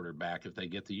Polish border back if they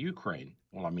get the Ukraine.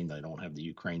 Well, I mean, they don't have the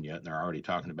Ukraine yet, and they're already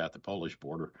talking about the Polish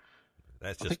border.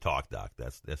 That's just talk, Doc.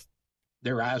 That's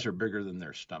their eyes are bigger than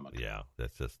their stomach. Yeah,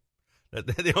 that's just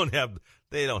they don't have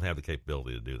the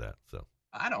capability to do that. So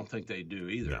I don't think they do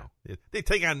either. No. They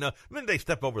take on when they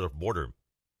step over the border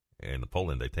in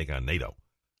Poland, they take on NATO.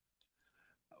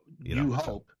 You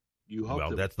hope.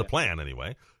 Well, that's the plan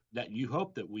anyway. That you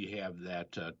hope that we have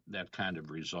that kind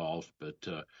of resolve, but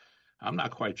I'm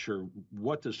not quite sure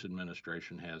what this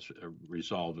administration has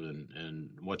resolved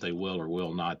and what they will or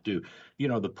will not do.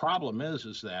 The problem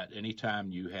is that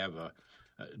anytime you have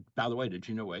by the way, did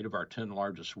you know 8 of our 10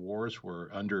 largest wars were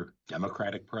under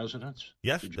Democratic presidents?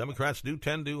 Yes, Democrats do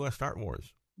tend to start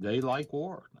wars. They like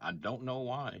war. I don't know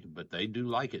why, but they do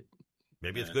like it.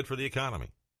 Maybe it's good for the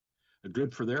economy.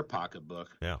 Good for their pocketbook.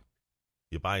 Yeah.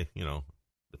 You buy,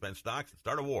 defense stocks and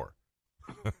start a war.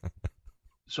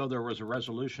 So there was a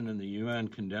resolution in the UN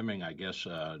condemning, I guess,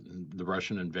 the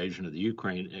Russian invasion of the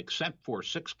Ukraine, except for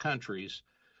 6 countries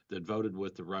that voted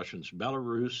with the Russians: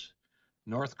 Belarus,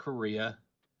 North Korea,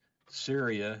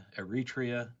 Syria,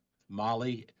 Eritrea,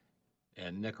 Mali,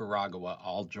 and Nicaragua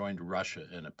all joined Russia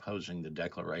in opposing the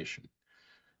declaration.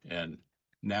 And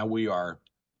now we are,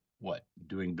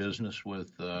 doing business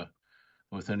with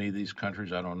any of these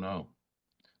countries? I don't know.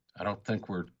 I don't think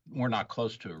we're not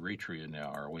close to Eritrea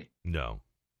now, are we? No.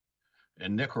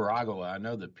 And Nicaragua, I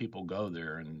know that people go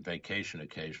there and vacation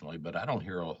occasionally, but I don't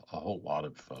hear a whole lot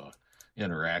of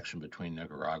interaction between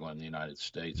Nicaragua and the United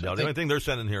States. No, the only thing they're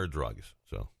sending here are drugs.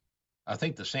 So I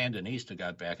think the Sandinista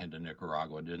got back into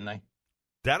Nicaragua, didn't they?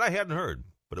 That I hadn't heard,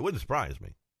 but it wouldn't surprise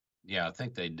me. Yeah, I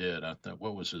think they did.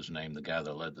 What was his name? The guy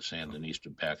that led the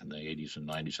Sandinista back in the 80s and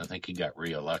 90s. I think he got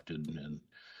reelected. And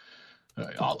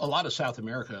a lot of South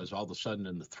America is all of a sudden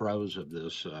in the throes of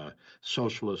this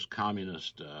socialist,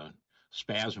 communist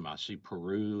spasm. I see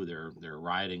Peru, they're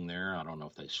rioting there. I don't know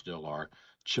if they still are.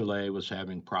 Chile was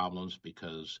having problems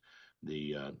because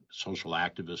the social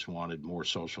activists wanted more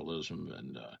socialism.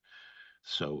 And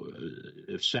so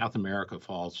if South America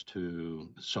falls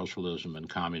to socialism and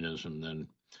communism, then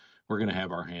we're going to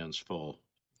have our hands full.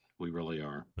 We really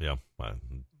are. Yeah.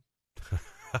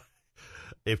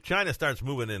 If China starts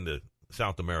moving into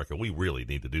South America, we really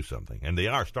need to do something. And they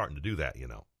are starting to do that,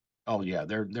 Oh, yeah,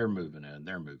 they're moving in.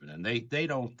 They're moving in. They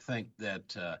don't think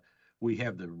that we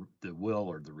have the will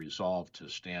or the resolve to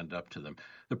stand up to them.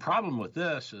 The problem with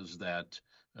this is that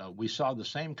we saw the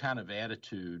same kind of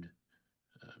attitude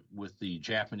with the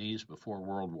Japanese before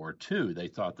World War II. They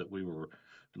thought that we were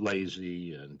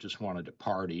lazy and just wanted to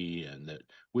party, and that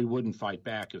we wouldn't fight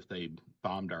back if they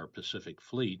bombed our Pacific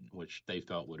Fleet, which they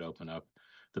felt would open up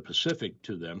the Pacific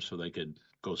to them so they could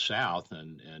go south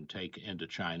and take into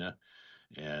China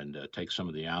and take some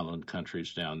of the island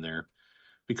countries down there,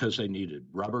 because they needed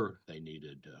rubber, they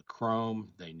needed chrome,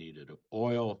 they needed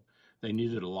oil, they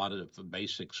needed a lot of the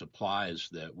basic supplies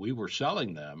that we were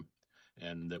selling them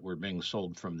and that were being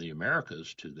sold from the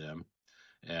Americas to them.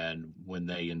 And when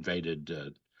they invaded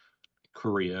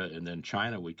Korea and then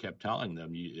China, we kept telling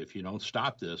them, if you don't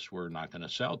stop this, we're not going to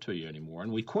sell to you anymore.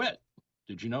 And we quit.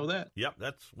 Did you know that? Yep,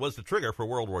 that was the trigger for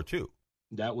World War II.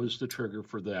 That was the trigger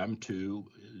for them to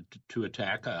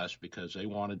attack us, because they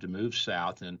wanted to move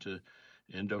south into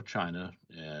Indochina,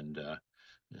 and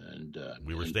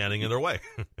we were standing in their way.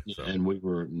 So. And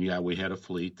we had a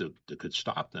fleet that could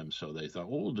stop them. So they thought,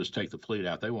 well, we'll just take the fleet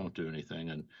out. They won't do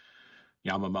anything. And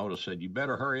Yamamoto said, you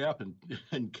better hurry up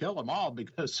and kill them all,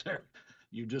 because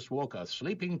you just woke a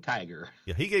sleeping tiger.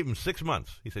 Yeah, he gave them 6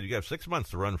 months. He said, you have 6 months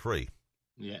to run free.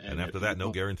 Yeah, and after that,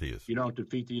 no guarantees. If you don't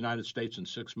defeat the United States in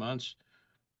 6 months,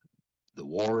 the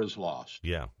war is lost.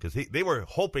 Yeah, because they were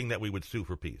hoping that we would sue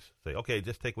for peace. Say, okay,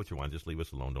 just take what you want. Just leave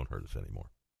us alone. Don't hurt us anymore.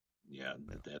 Yeah,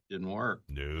 but that didn't work.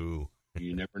 No.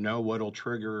 You never know what'll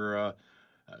trigger,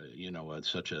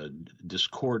 such a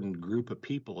discordant group of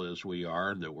people as we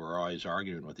are, that we're always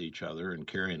arguing with each other and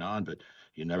carrying on. But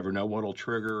you never know what'll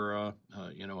trigger, a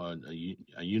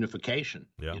unification.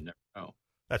 Yeah. You never know.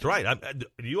 That's right.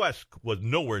 The U.S. was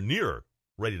nowhere near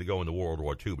ready to go into World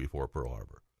War II before Pearl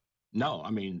Harbor. No,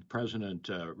 I mean, President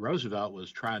Roosevelt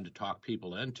was trying to talk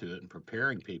people into it and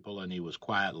preparing people, and he was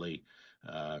quietly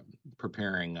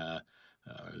preparing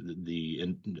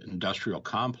industrial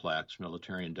complex,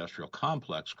 military-industrial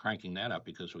complex, cranking that up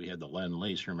because we had the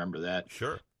Lend-Lease. Remember that?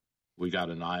 Sure. We got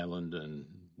an island, and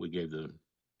we gave the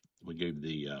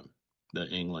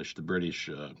English, the British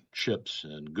ships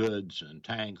and goods and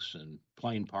tanks and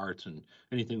plane parts and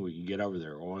anything we could get over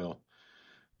there, oil.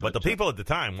 But the people at the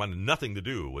time wanted nothing to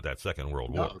do with that Second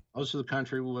World War. Most of the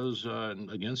country was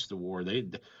against the war. They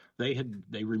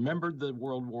remembered the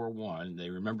World War I.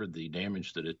 They remembered the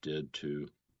damage that it did to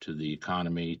the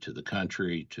economy, to the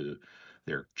country, to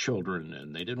their children,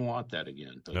 and they didn't want that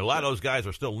again. But, and a lot of those guys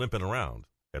are still limping around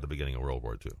at the beginning of World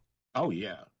War II. Oh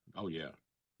yeah.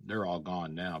 They're all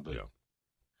gone now, but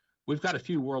we've got a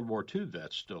few World War II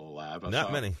vets still alive.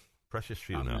 Not many. Precious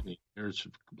few now.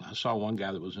 I saw one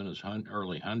guy that was in his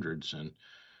early hundreds, and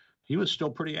he was still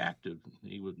pretty active.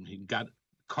 He got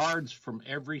cards from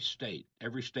every state.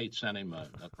 Every state sent him a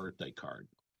birthday card.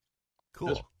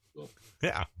 Cool.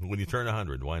 Yeah, when you turn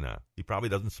 100, why not? He probably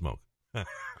doesn't smoke. And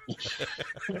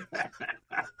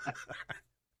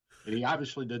he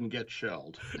obviously didn't get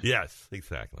shelled. Yes,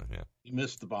 exactly. Yeah, he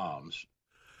missed the bombs.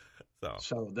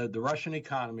 So the Russian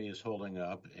economy is holding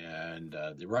up, and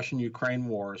the Russian-Ukraine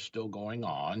war is still going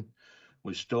on.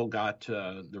 We've still got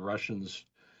the Russians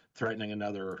threatening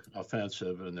another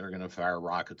offensive, and they're going to fire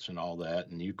rockets and all that,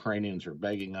 and the Ukrainians are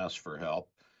begging us for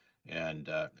help. And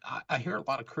I hear a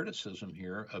lot of criticism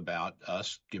here about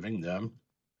us giving them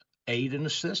aid and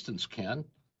assistance, Ken.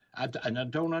 And I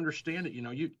don't understand it.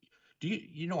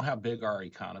 You know how big our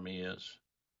economy is?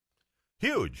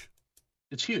 Huge.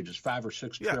 It's huge. It's 5 or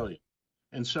 6 trillion.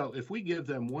 And so if we give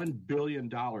them $1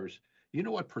 billion, you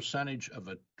know what percentage of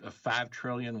a $5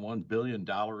 trillion, $1 billion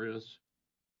is?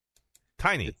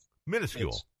 Tiny,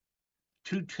 minuscule.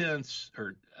 It's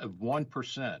 0.2% of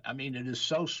 1%. I mean, it is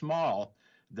so small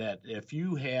that if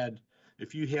you had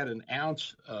an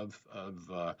ounce of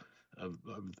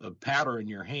powder in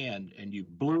your hand and you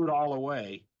blew it all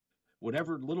away,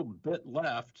 whatever little bit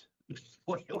left,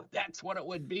 that's what it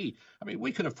would be. I mean,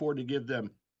 we could afford to give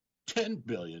them $10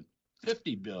 billion,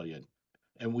 $50 billion,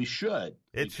 and we should.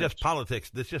 It's just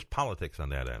politics. It's just politics on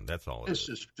that end. That's all it is.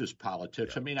 It's just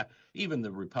politics. Yeah. I mean, even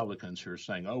the Republicans who are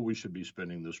saying, "Oh, we should be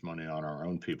spending this money on our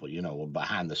own people,"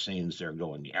 behind the scenes, they're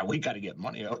going, "Yeah, we got to get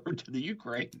money over to the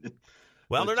Ukraine."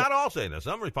 Well, they're not all saying that.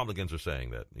 Some Republicans are saying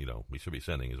that we should be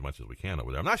sending as much as we can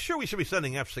over there. I'm not sure we should be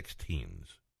sending F-16s.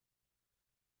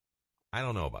 I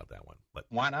don't know about that one, but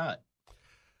why not?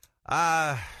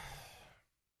 I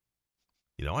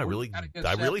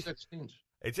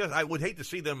would hate to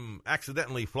see them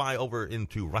accidentally fly over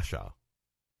into Russia.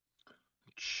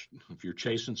 If you're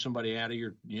chasing somebody out of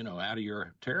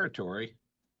your territory,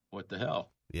 what the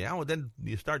hell? Yeah, well, then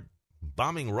you start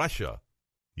bombing Russia,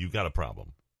 you got a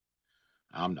problem.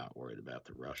 I'm not worried about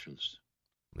the Russians.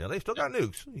 Yeah, they still got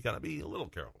nukes. You got to be a little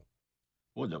careful.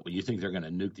 Well, you think they're going to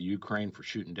nuke the Ukraine for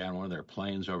shooting down one of their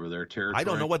planes over their territory? I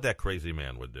don't know what that crazy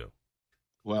man would do.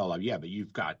 Well, yeah, but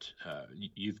you've got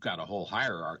a whole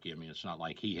hierarchy. I mean, it's not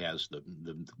like he has the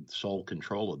sole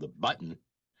control of the button.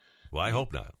 Well, I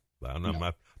hope not. I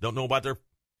don't know about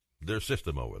their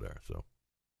system over there. So,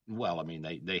 well, I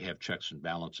mean, they have checks and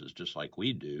balances just like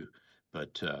we do.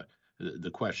 But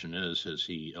the question is, has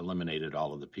he eliminated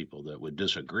all of the people that would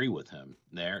disagree with him?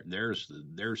 There's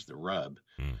the rub.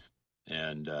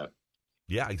 And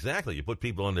yeah, exactly. You put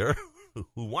people in there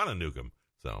who want to nuke him.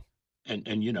 So. And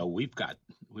we've got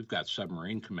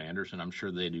submarine commanders, and I'm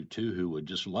sure they do too, who would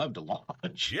just love to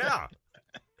launch. Yeah.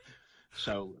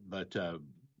 So, but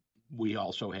we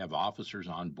also have officers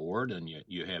on board, and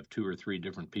you have 2 or 3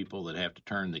 different people that have to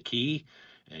turn the key,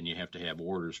 and you have to have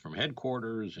orders from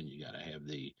headquarters, and you got to have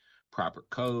the proper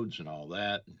codes and all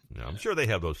that. Yeah, I'm sure they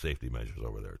have those safety measures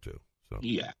over there too. So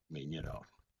yeah, I mean,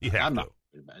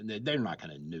 they're not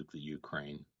going to nuke the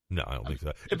Ukraine. No, I don't think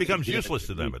so. It becomes useless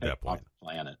to them at that point.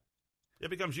 Planet. It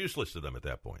becomes useless to them at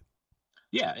that point.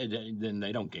 Yeah, then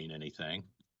they don't gain anything.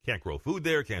 Can't grow food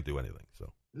there, can't do anything.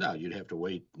 So no, you'd have to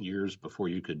wait years before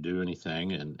you could do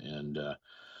anything, and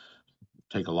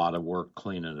take a lot of work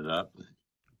cleaning it up.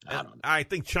 I don't know. I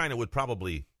think China would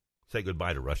probably say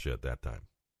goodbye to Russia at that time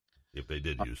if they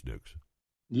did use nukes.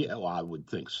 Yeah, well, I would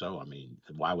think so. I mean,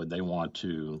 why would they want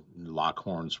to lock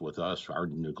horns with us? Our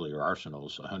nuclear arsenal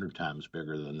is 100 times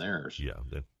bigger than theirs. Yeah,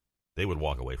 they would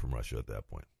walk away from Russia at that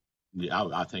point. Yeah,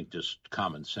 I think just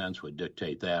common sense would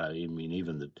dictate that. I mean,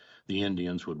 even the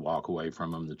Indians would walk away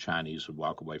from them. The Chinese would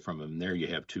walk away from them. And there you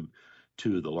have two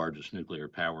of the largest nuclear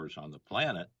powers on the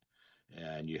planet,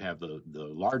 and you have the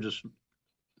largest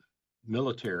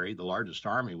military, the largest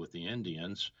army with the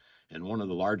Indians, and one of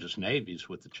the largest navies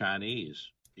with the Chinese,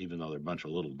 even though they're a bunch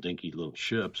of little dinky little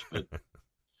ships. But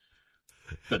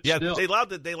But yeah, still,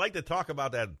 they like to talk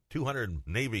about that 200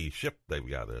 Navy ship they've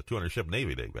got, the 200 ship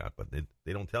Navy they've got, but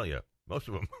they don't tell you. Most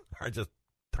of them are just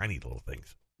tiny little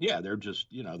things. Yeah, they're just,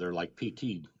 they're like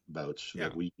PT boats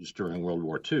that we used during World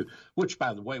War II, which,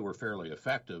 by the way, were fairly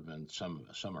effective in some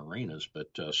arenas. But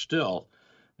still,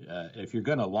 if you're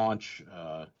going to launch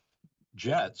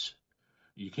jets,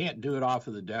 you can't do it off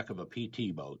of the deck of a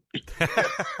PT boat.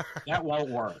 That won't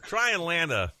work. Try and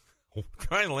land a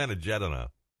jet on a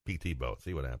PT boat.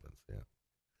 See what happens. Yeah.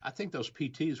 I think those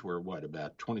PTs were,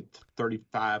 about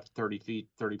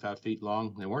 35 feet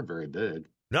long? They weren't very big.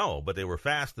 No, but they were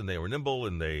fast and they were nimble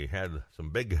and they had some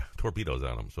big torpedoes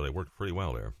on them, so they worked pretty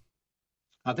well there.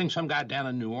 I think some guy down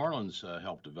in New Orleans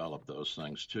helped develop those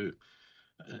things too,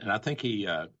 and I think he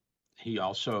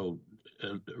also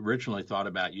originally thought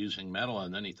about using metal,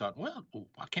 and then he thought, well,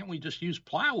 why can't we just use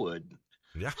plywood?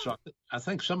 Yeah. So I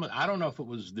think I don't know if it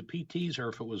was the PTs or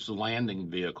if it was the landing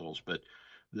vehicles, but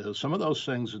some of those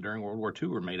things during World War II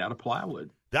were made out of plywood.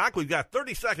 Doc, we've got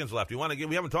 30 seconds left. We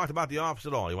haven't talked about the office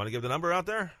at all. You want to give the number out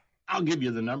there? I'll give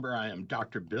you the number. I am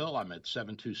Dr. Bill. I'm at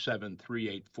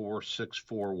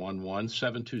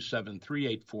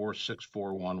 727-384-6411,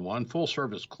 727-384-6411. Full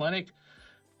service clinic.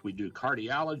 We do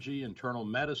cardiology, internal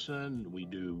medicine. We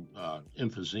do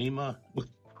emphysema.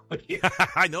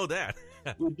 I know that.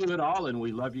 We do it all, and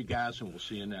we love you guys, and we'll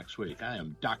see you next week. I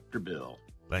am Dr. Bill.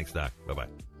 Thanks, Doc. Bye-bye.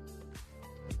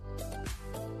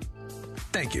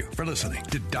 Thank you for listening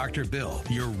to Dr. Bill,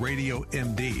 your radio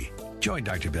MD. Join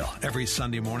Dr. Bill every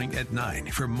Sunday morning at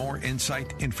 9 for more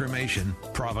insight, information,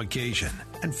 provocation,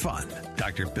 and fun.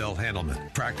 Dr. Bill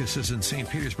Handelman practices in St.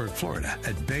 Petersburg, Florida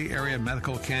at Bay Area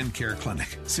Medical Can Care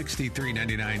Clinic,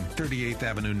 6399 38th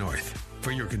Avenue North.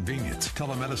 For your convenience,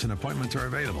 telemedicine appointments are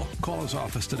available. Call his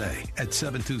office today at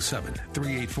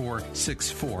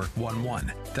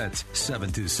 727-384-6411. That's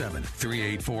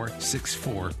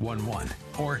 727-384-6411.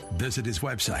 Or visit his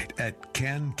website at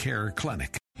Can Care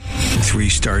Clinic.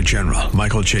 3-star General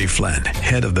Michael J. Flynn,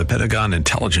 head of the Pentagon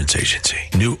Intelligence Agency,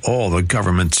 knew all the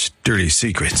government's dirty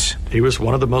secrets. He was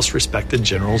one of the most respected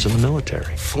generals in the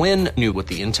military. Flynn knew what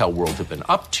the intel world had been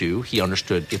up to. He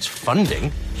understood its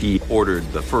funding. He ordered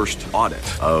the first audit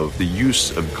of the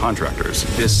use of contractors.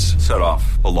 This set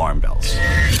off alarm bells.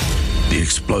 The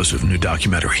explosive new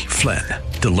documentary, Flynn,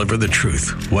 Deliver the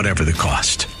Truth, Whatever the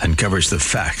Cost, uncovers the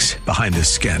facts behind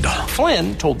this scandal.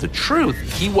 Flynn told the truth.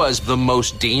 He was the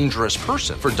most dangerous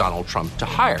person for Donald Trump to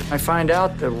hire. I find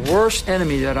out the worst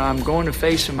enemy that I'm going to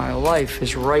face in my life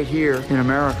is right here in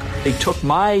America. They took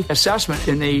my assessment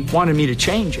and they wanted me to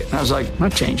change it. And I was like, I'm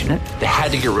not changing it. They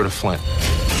had to get rid of Flynn.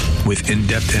 With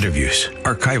in-depth interviews,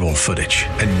 archival footage,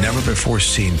 and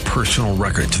never-before-seen personal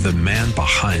records of the man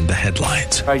behind the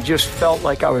headlines. I just felt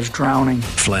like I was drowning.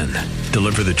 Flynn,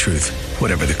 Deliver the Truth,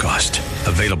 Whatever the Cost.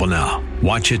 Available now.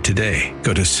 Watch it today.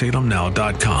 Go to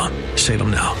salemnow.com.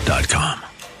 salemnow.com.